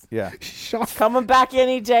course it is. Yeah. Coming back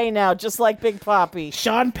any day now, just like Big Poppy.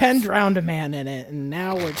 Sean Penn drowned a man in it, and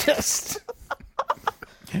now we're just...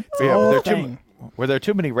 Were there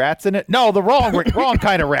too many rats in it? No, the wrong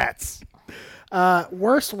kind of rats.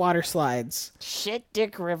 Worst water slides. Shit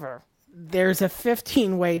Dick River. There's a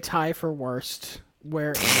 15-way tie for worst,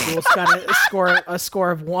 where schools got a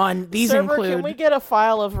score of 1. These Server, include... can we get a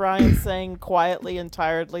file of Ryan saying quietly and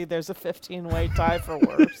tiredly, there's a 15-way tie for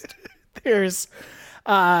worst? There's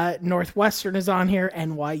Northwestern is on here,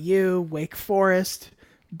 NYU, Wake Forest,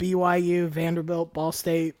 BYU, Vanderbilt, Ball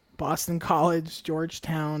State, Boston College,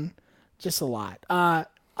 Georgetown, just a lot. I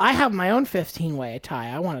have my own 15-way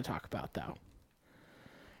tie I want to talk about, though.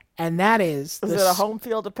 And that is... Is it a Home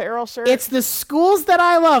Field Apparel shirt? It's the schools that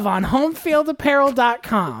I love on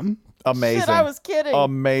homefieldapparel.com. Amazing. Shit, I was kidding.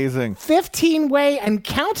 Amazing. 15-way and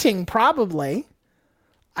counting, probably.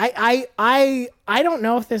 I don't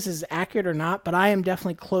know if this is accurate or not, but I am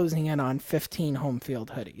definitely closing in on 15 home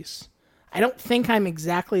field hoodies. I don't think I'm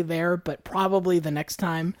exactly there, but probably the next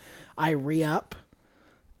time I re-up,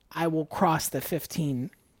 I will cross the 15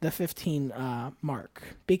 mark,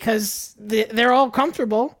 because they're all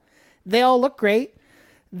comfortable. They all look great.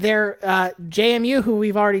 They're JMU, who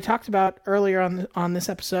we've already talked about earlier on this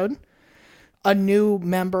episode, a new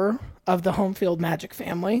member of the Home Field Magic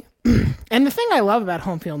family. And the thing I love about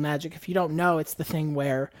Home Field Magic, if you don't know, it's the thing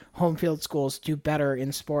where home field schools do better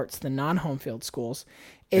in sports than non-home field schools,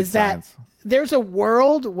 is that there's a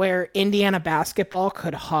world where Indiana basketball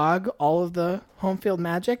could hog all of the Home Field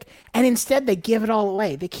Magic, and instead they give it all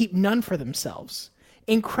away. They keep none for themselves.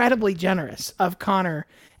 Incredibly generous of Connor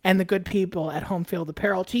and the good people at Home Field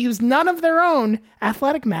Apparel to use none of their own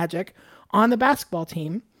athletic magic on the basketball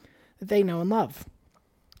team that they know and love.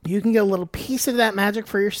 You can get a little piece of that magic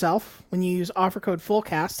for yourself when you use offer code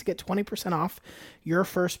FULLCAST to get 20% off your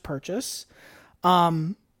first purchase.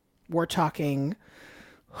 We're talking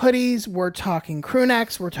hoodies, we're talking crew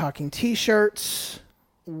necks, we're talking t-shirts.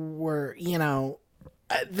 The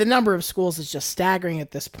number of schools is just staggering at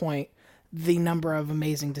this point. The number of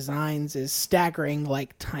amazing designs is staggering,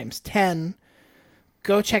 like times 10.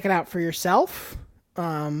 Go check it out for yourself.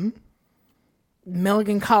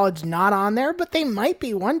 Milligan College not on there, but they might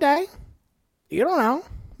be one day. You don't know.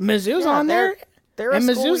 Mizzou's on there, and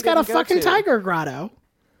Mizzou's got a fucking tiger grotto.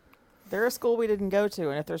 They're a school we didn't go to,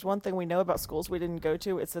 and if there's one thing we know about schools we didn't go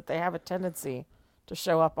to, it's that they have a tendency to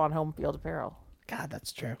show up on Home Field Apparel. God,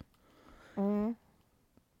 that's true. Mm-hmm.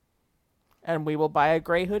 And we will buy a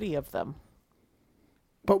gray hoodie of them.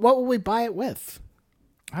 But what will we buy it with?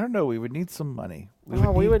 I don't know. We would need some money.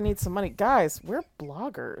 We would need some money. Guys, we're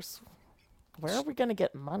bloggers. Where are we going to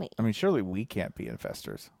get money? I mean, surely we can't be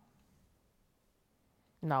investors.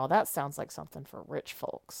 No, that sounds like something for rich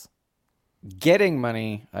folks. Getting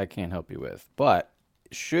money, I can't help you with. But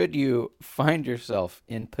should you find yourself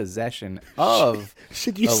in possession of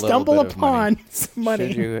should you stumble upon some money?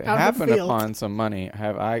 Should you happen upon some money,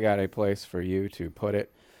 have I got a place for you to put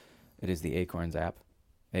it? It is the Acorns app,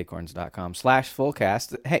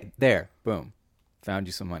 acorns.com/fullcast. Hey, there, boom. Found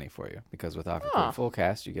you some money for you, because with offer code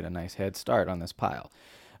FULLCAST, you get a nice head start on this pile.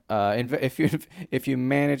 If you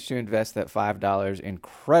manage to invest that $5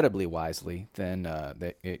 incredibly wisely, then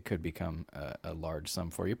it could become a large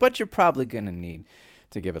sum for you. But you're probably going to need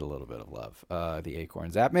to give it a little bit of love. The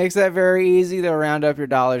Acorns app makes that very easy. They'll round up your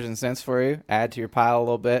dollars and cents for you, add to your pile a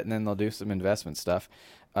little bit, and then they'll do some investment stuff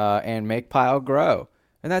and make pile grow.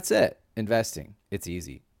 And that's it. Investing. It's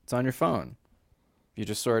easy. It's on your phone. You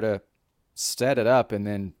just sort of set it up and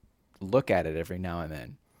then look at it every now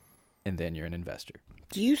and then you're an investor.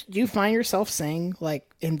 Do you find yourself saying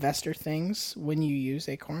like investor things when you use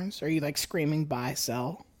Acorns? Are you like screaming buy,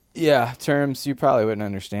 sell? Yeah, terms you probably wouldn't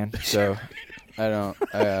understand. So I don't.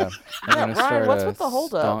 I'm gonna Ryan, start what's a with the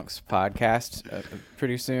holdup? Stonks podcast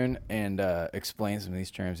pretty soon and explain some of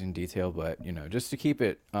these terms in detail. But just to keep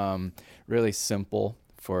it really simple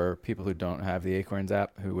for people who don't have the Acorns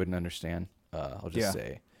app who wouldn't understand, I'll just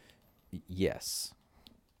say yes.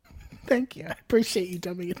 Thank you. I appreciate you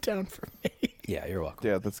dumbing it down for me. Yeah, you're welcome.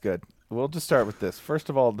 Yeah, that's good. We'll just start with this. First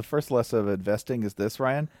of all, the first lesson of investing is this,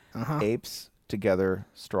 Ryan. Apes together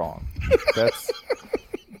strong. That's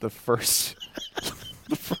the first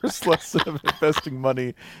lesson of investing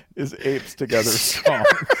money is apes together strong.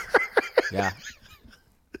 Yeah.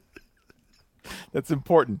 That's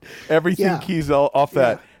important. Everything keys off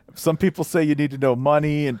that. Some people say you need to know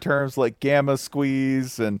money in terms like gamma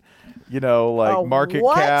squeeze and market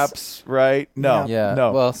caps, right? No. Yeah.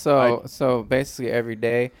 No. Well, so basically every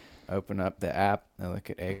day I open up the app, I look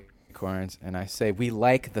at Acorns, and I say, we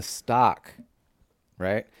like the stock,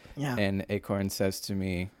 right? Yeah. And Acorn says to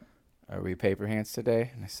me, are we paper hands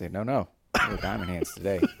today? And I say, no, we're diamond hands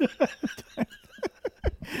today.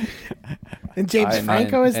 And James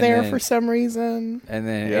Franco is there for some reason. And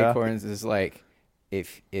then Acorns is like,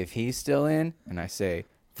 if he's still in, and I say,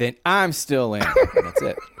 then I'm still in.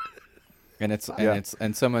 And that's it.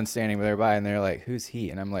 And someone's standing thereby, and they're like, "Who's he?"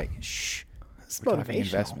 And I'm like, "Shh, we're talking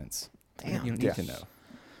investments. Damn. You don't need to know."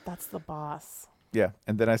 That's the boss. Yeah,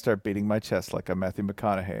 and then I start beating my chest like I'm Matthew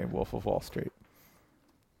McConaughey in Wolf of Wall Street.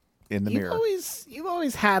 In the mirror. You've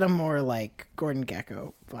always had a more like Gordon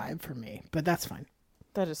Gekko vibe for me, but that's fine.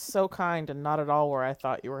 That is so kind and not at all where I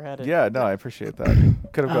thought you were headed. Yeah, no, I appreciate that.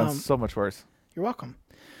 Could have gone so much worse. You're welcome.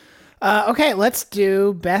 Okay, let's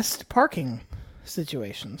do best parking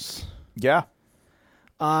situations. Yeah.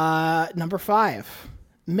 Number 5,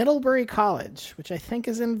 Middlebury College, which I think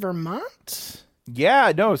is in Vermont.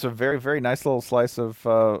 Yeah, no, it's a very, very nice little slice of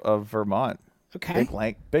Vermont. Okay.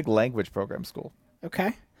 Big language program school.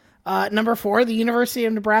 Okay. Number 4, the University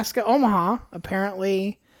of Nebraska, Omaha.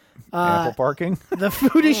 Apparently, ample parking. The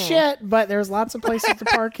food is shit, but there's lots of places to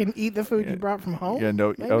park and eat the food you brought from home. Yeah,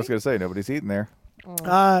 no, maybe? I was going to say nobody's eating there.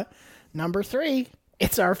 Number 3,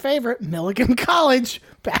 it's our favorite, Milligan College,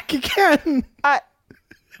 back again.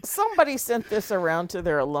 Somebody sent this around to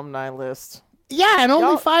their alumni list. Yeah, and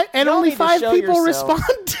only five people yourself.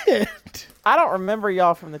 responded. I don't remember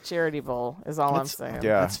y'all from the Charity Bowl, is all I'm saying.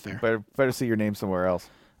 Yeah, that's fair. Better see your name somewhere else.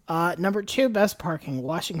 Number 2, best parking,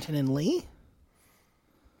 Washington and Lee.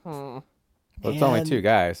 Well, it's only 2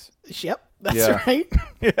 guys. Yep, that's right.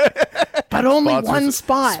 But only one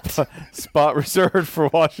spot. Spot reserved for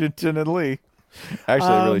Washington and Lee.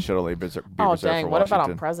 Actually, it really should only be reserved for Washington. What about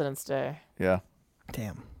on President's Day? Yeah.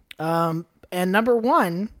 Damn. And number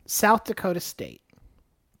 1, South Dakota State.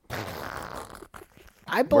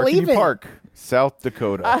 I believe Where can you park? South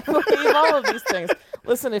Dakota. I believe all of these things.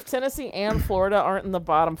 Listen, if Tennessee and Florida aren't in the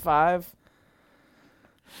bottom 5,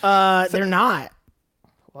 they're not.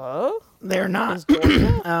 Whoa, they're not. Is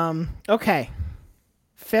Georgia? Okay.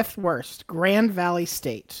 5th worst, Grand Valley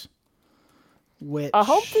State, which a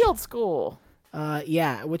home field school.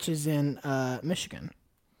 Which is in Michigan.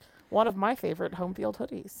 One of my favorite home field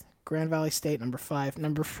hoodies. Grand Valley State, number 5.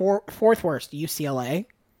 Number 4th worst, UCLA.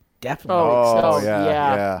 Definitely.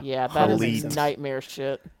 Yeah. That is nightmare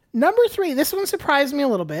shit. Number 3, this one surprised me a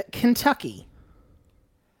little bit. Kentucky.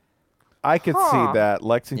 I could see that.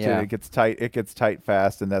 Lexington, it gets tight. It gets tight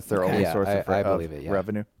fast, and that's their only source of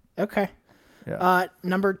revenue. Okay. Yeah.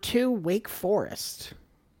 Number 2, Wake Forest.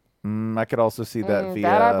 I could also see that via.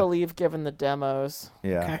 That I believe, given the demos.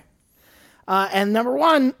 Yeah. Okay. And number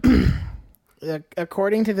 1,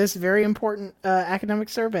 according to this very important academic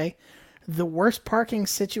survey, the worst parking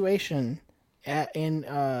situation in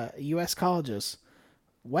U.S. colleges,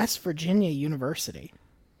 West Virginia University.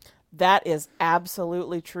 That is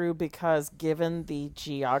absolutely true because given the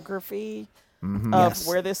geography of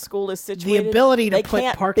where this school is situated, the ability to put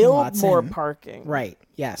can't parking build lots more in. parking. Right.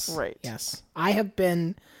 Yes. Right. Yes. I have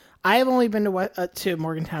only been to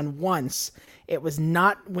Morgantown once. It was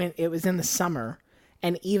not when it was in the summer,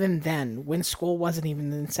 and even then, when school wasn't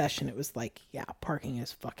even in session, it was like, yeah, parking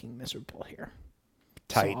is fucking miserable here.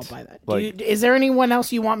 Tight. So I'll buy that. Is there anyone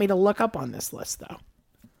else you want me to look up on this list,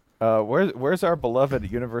 though? Where's our beloved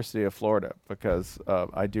University of Florida? Because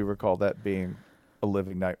I do recall that being a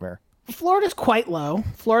living nightmare. Florida's quite low.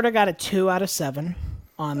 Florida got a 2 out of 7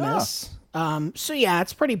 on this. So yeah,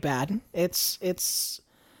 it's pretty bad. It's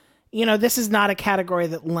this is not a category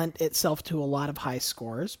that lent itself to a lot of high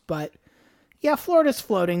scores, but yeah, Florida's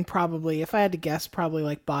floating probably. If I had to guess, probably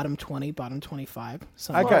like bottom 20, bottom 25.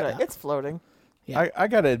 It's floating. Yeah. I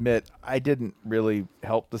got to admit, I didn't really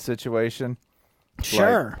help the situation.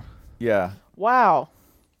 Sure. Yeah. Wow.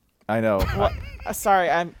 I know. Sorry,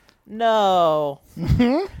 No.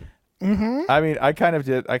 I mean, I kind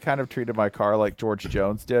of treated my car like George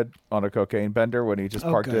Jones did on a cocaine bender when he just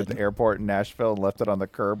parked it at the airport in Nashville and left it on the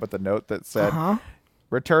curb with a note that said,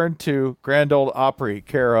 "Return to Grand Ole Opry,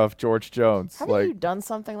 care of George Jones." Haven't you done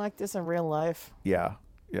something like this in real life? Yeah.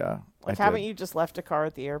 Like, haven't you just left a car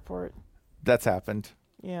at the airport? That's happened.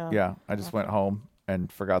 Yeah. Yeah. I just went home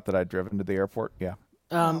and forgot that I'd driven to the airport. Yeah.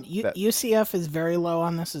 UCF is very low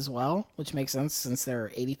on this as well, which makes sense since there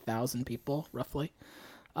are 80,000 people roughly.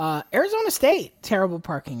 Arizona State, terrible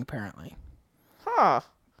parking apparently. Huh.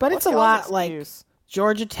 But What's it's a lot y'all's like excuse?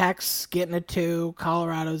 Georgia Tech's getting a 2,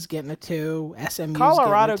 Colorado's getting a 2, SMU's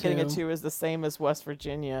Colorado getting getting a 2 is the same as West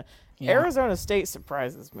Virginia. Yeah. Arizona State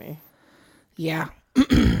surprises me. Yeah.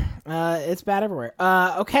 It's bad everywhere.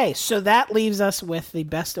 Okay, so that leaves us with the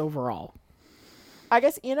best overall. I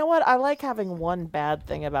guess, you know what? I like having one bad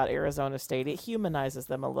thing about Arizona State. It humanizes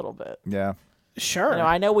them a little bit. Yeah. Sure. You know,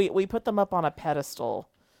 I know we put them up on a pedestal,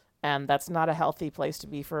 and that's not a healthy place to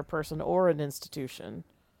be for a person or an institution.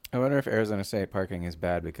 I wonder if Arizona State parking is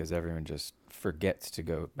bad because everyone just forgets to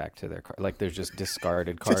go back to their car. Like there's just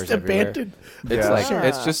discarded cars Just everywhere. abandoned.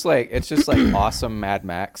 It's it's just like awesome Mad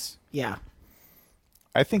Max. Yeah.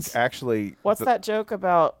 I think actually. What's that joke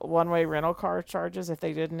about one-way rental car charges? If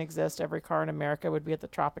they didn't exist, every car in America would be at the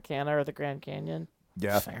Tropicana or the Grand Canyon.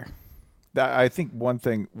 Yeah. Fair. I think one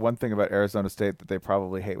thing about Arizona State that they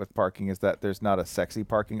probably hate with parking is that there's not a sexy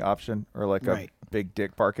parking option or like a big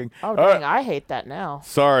dick parking. Oh, dang, I hate that now.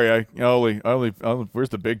 Sorry, I only where's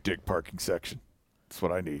the big dick parking section? That's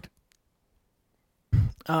what I need.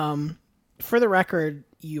 For the record,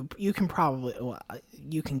 you can probably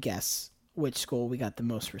you can guess which school we got the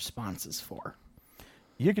most responses for.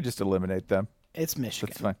 You could just eliminate them. It's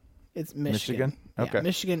Michigan. That's fine. It's Michigan. Okay.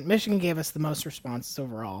 Yeah, Michigan gave us the most responses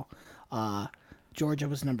overall. Georgia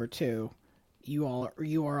was number 2. You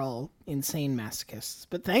are all insane masochists.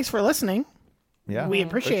 But thanks for listening. Yeah, we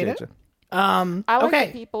appreciate it. you. I like okay.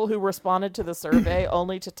 the people who responded to the survey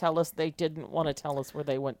only to tell us they didn't want to tell us where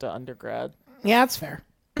they went to undergrad. Yeah, that's fair.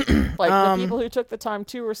 Like the people who took the time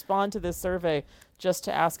to respond to this survey just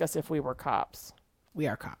to ask us if we were cops. We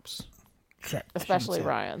are cops. Especially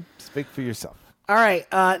Ryan. Speak for yourself. All right.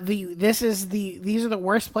 These are the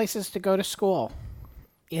worst places to go to school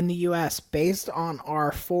in the U.S. based on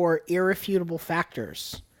our 4 irrefutable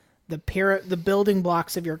factors. The building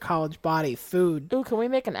blocks of your college body: food. Ooh, can we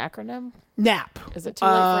make an acronym? Nap. Is it too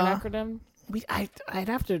late for an acronym? I'd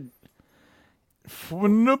have to.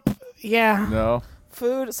 Nope. Yeah. No.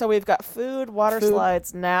 Food. So we've got food, water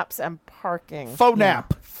slides, naps, and parking. Faux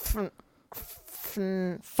nap. Faux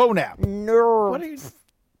nap. Nerve. What are you?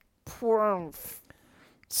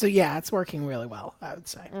 So yeah, it's working really well, I would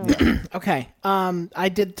say. Okay. I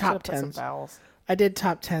did top 10s. I did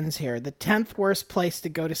top 10s here. The 10th worst place to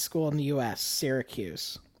go to school in the U.S.,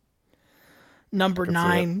 Syracuse. Number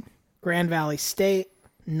 9, Grand Valley State.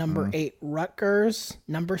 Number 8, Rutgers.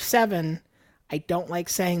 Number 7, I don't like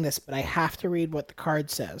saying this, but I have to read what the card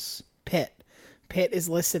says. Pitt. Pitt is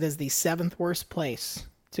listed as the 7th worst place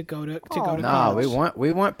to go to college. No,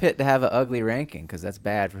 we want Pitt to have an ugly ranking because that's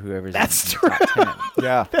bad for whoever's That's in true. the top 10.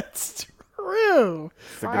 Yeah. That's true.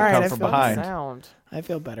 They're gonna come from behind. Sound. I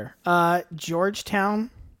feel better.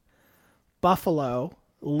 Georgetown, Buffalo,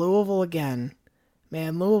 Louisville again.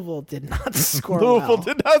 Man, Louisville did not score Louisville well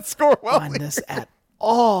did not score well on this at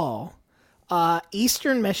all.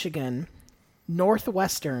 Eastern Michigan,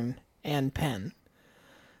 Northwestern, and Penn.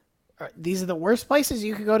 These are the worst places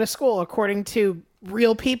you could go to school, according to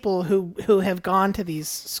real people who have gone to these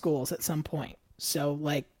schools at some point. So,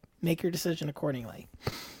 make your decision accordingly.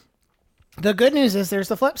 The good news is there's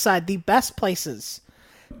the flip side. The best places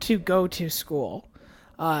to go to school.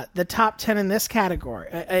 The top 10 in this category,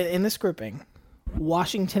 in this grouping.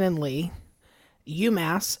 Washington and Lee.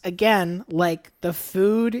 UMass. Again, the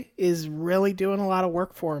food is really doing a lot of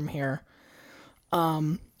work for them here.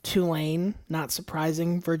 Tulane, not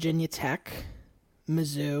surprising. Virginia Tech.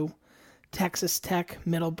 Mizzou. Texas Tech.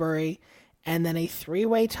 Middlebury. And then a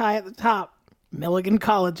 3-way tie at the top. Milligan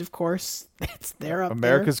College, of course. It's there up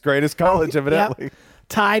America's greatest college, evidently. Yep.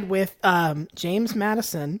 Tied with James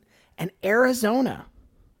Madison and Arizona.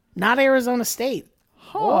 Not Arizona State.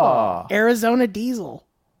 Huh. Arizona Diesel.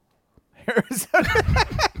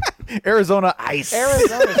 Arizona Ice.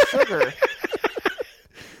 Arizona Sugar.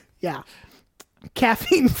 Yeah.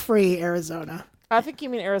 Caffeine-free Arizona. I think you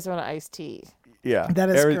mean Arizona Iced Tea. Yeah. That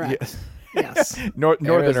is correct. Yes. Northern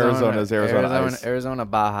Arizona is Arizona Ice. Arizona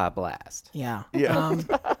Baja Blast. Yeah. Yeah.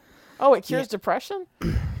 Oh, it cures depression?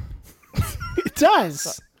 It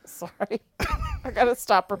does. Sorry. I got to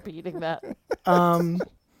stop repeating that.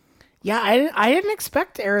 Yeah, I didn't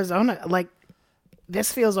expect Arizona. Like,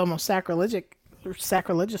 this feels almost sacrilegious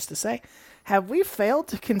to say. Have we failed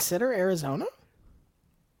to consider Arizona?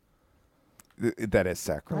 That is That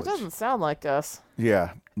sacrilege. doesn't sound like us.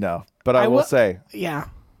 Yeah, no. But I will say, Yeah.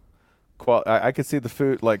 I could see the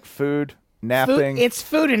food, napping. It's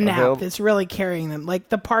food and nap available. that's really carrying them. Like,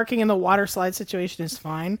 the parking and the water slide situation is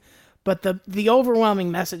fine, but the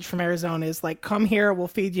overwhelming message from Arizona is like, come here, we'll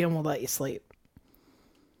feed you, and we'll let you sleep.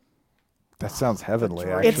 That sounds heavenly,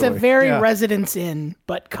 actually. It's a very Residence Inn,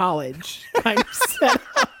 but college kind of setup.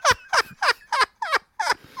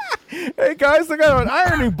 Hey, guys, I got an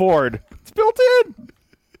ironing board. It's built in.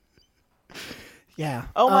 Yeah.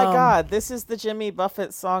 Oh my God, this is the Jimmy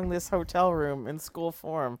Buffett song, This Hotel Room, in school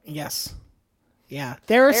form. Yes. Yeah.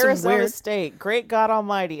 There are Arizona some weird State, great God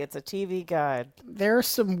Almighty, it's a TV guide. There are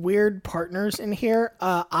some weird partners in here.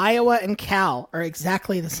 Iowa and Cal are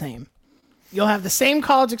exactly the same. You'll have the same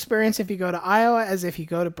college experience if you go to Iowa as if you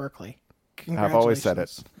go to Berkeley. I've always said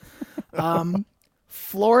it.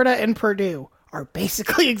 Florida and Purdue are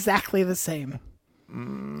basically exactly the same.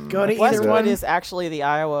 Go to either Westwood one. is actually the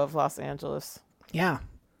Iowa of Los Angeles. Yeah.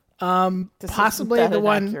 This Possibly isn't the that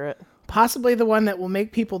one. inaccurate. Possibly the one that will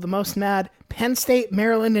make people the most mad. Penn State,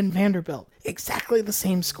 Maryland, and Vanderbilt. Exactly the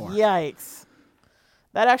same score. Yikes.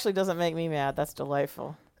 That actually doesn't make me mad. That's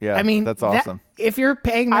delightful. Yeah, I mean, that's awesome. If you're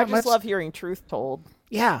paying that I much, just love hearing truth told.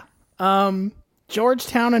 yeah.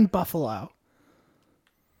 Georgetown and Buffalo.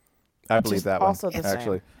 I believe that also one, the same.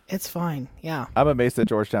 actually. It's fine. Yeah. I'm amazed that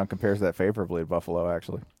Georgetown compares that favorably to Buffalo,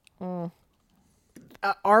 actually.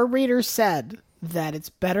 Our readers said that it's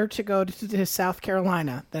better to go to South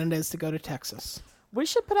Carolina than it is to go to Texas. We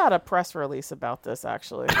should put out a press release about this,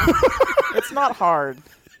 actually. It's not hard.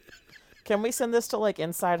 Can we send this to, like,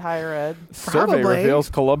 Inside Higher Ed? Survey reveals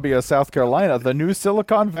Columbia, South Carolina, the new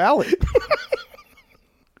Silicon Valley.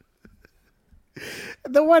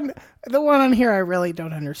 The one on here I really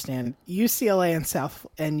don't understand. UCLA and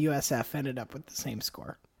USF ended up with the same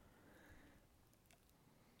score.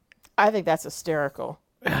 I think that's hysterical.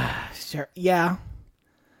 Sure. Yeah.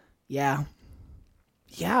 Yeah.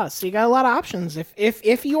 Yeah. So you got a lot of options.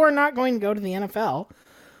 If you are not going to go to the NFL,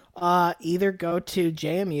 either go to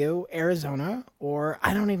JMU, Arizona, or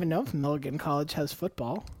I don't even know if Milligan College has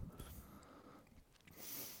football.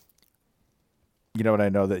 You know what I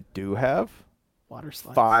know that do have? Water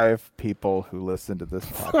slides. 5 people who listen to this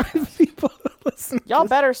podcast. 5 people who listen. Y'all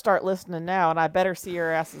better start listening now, and I better see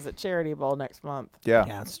your asses at Charity Bowl next month. Yeah.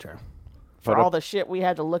 Yeah, that's true. For all the shit we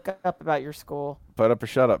had to look up about your school. Put up or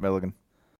shut up, Milligan.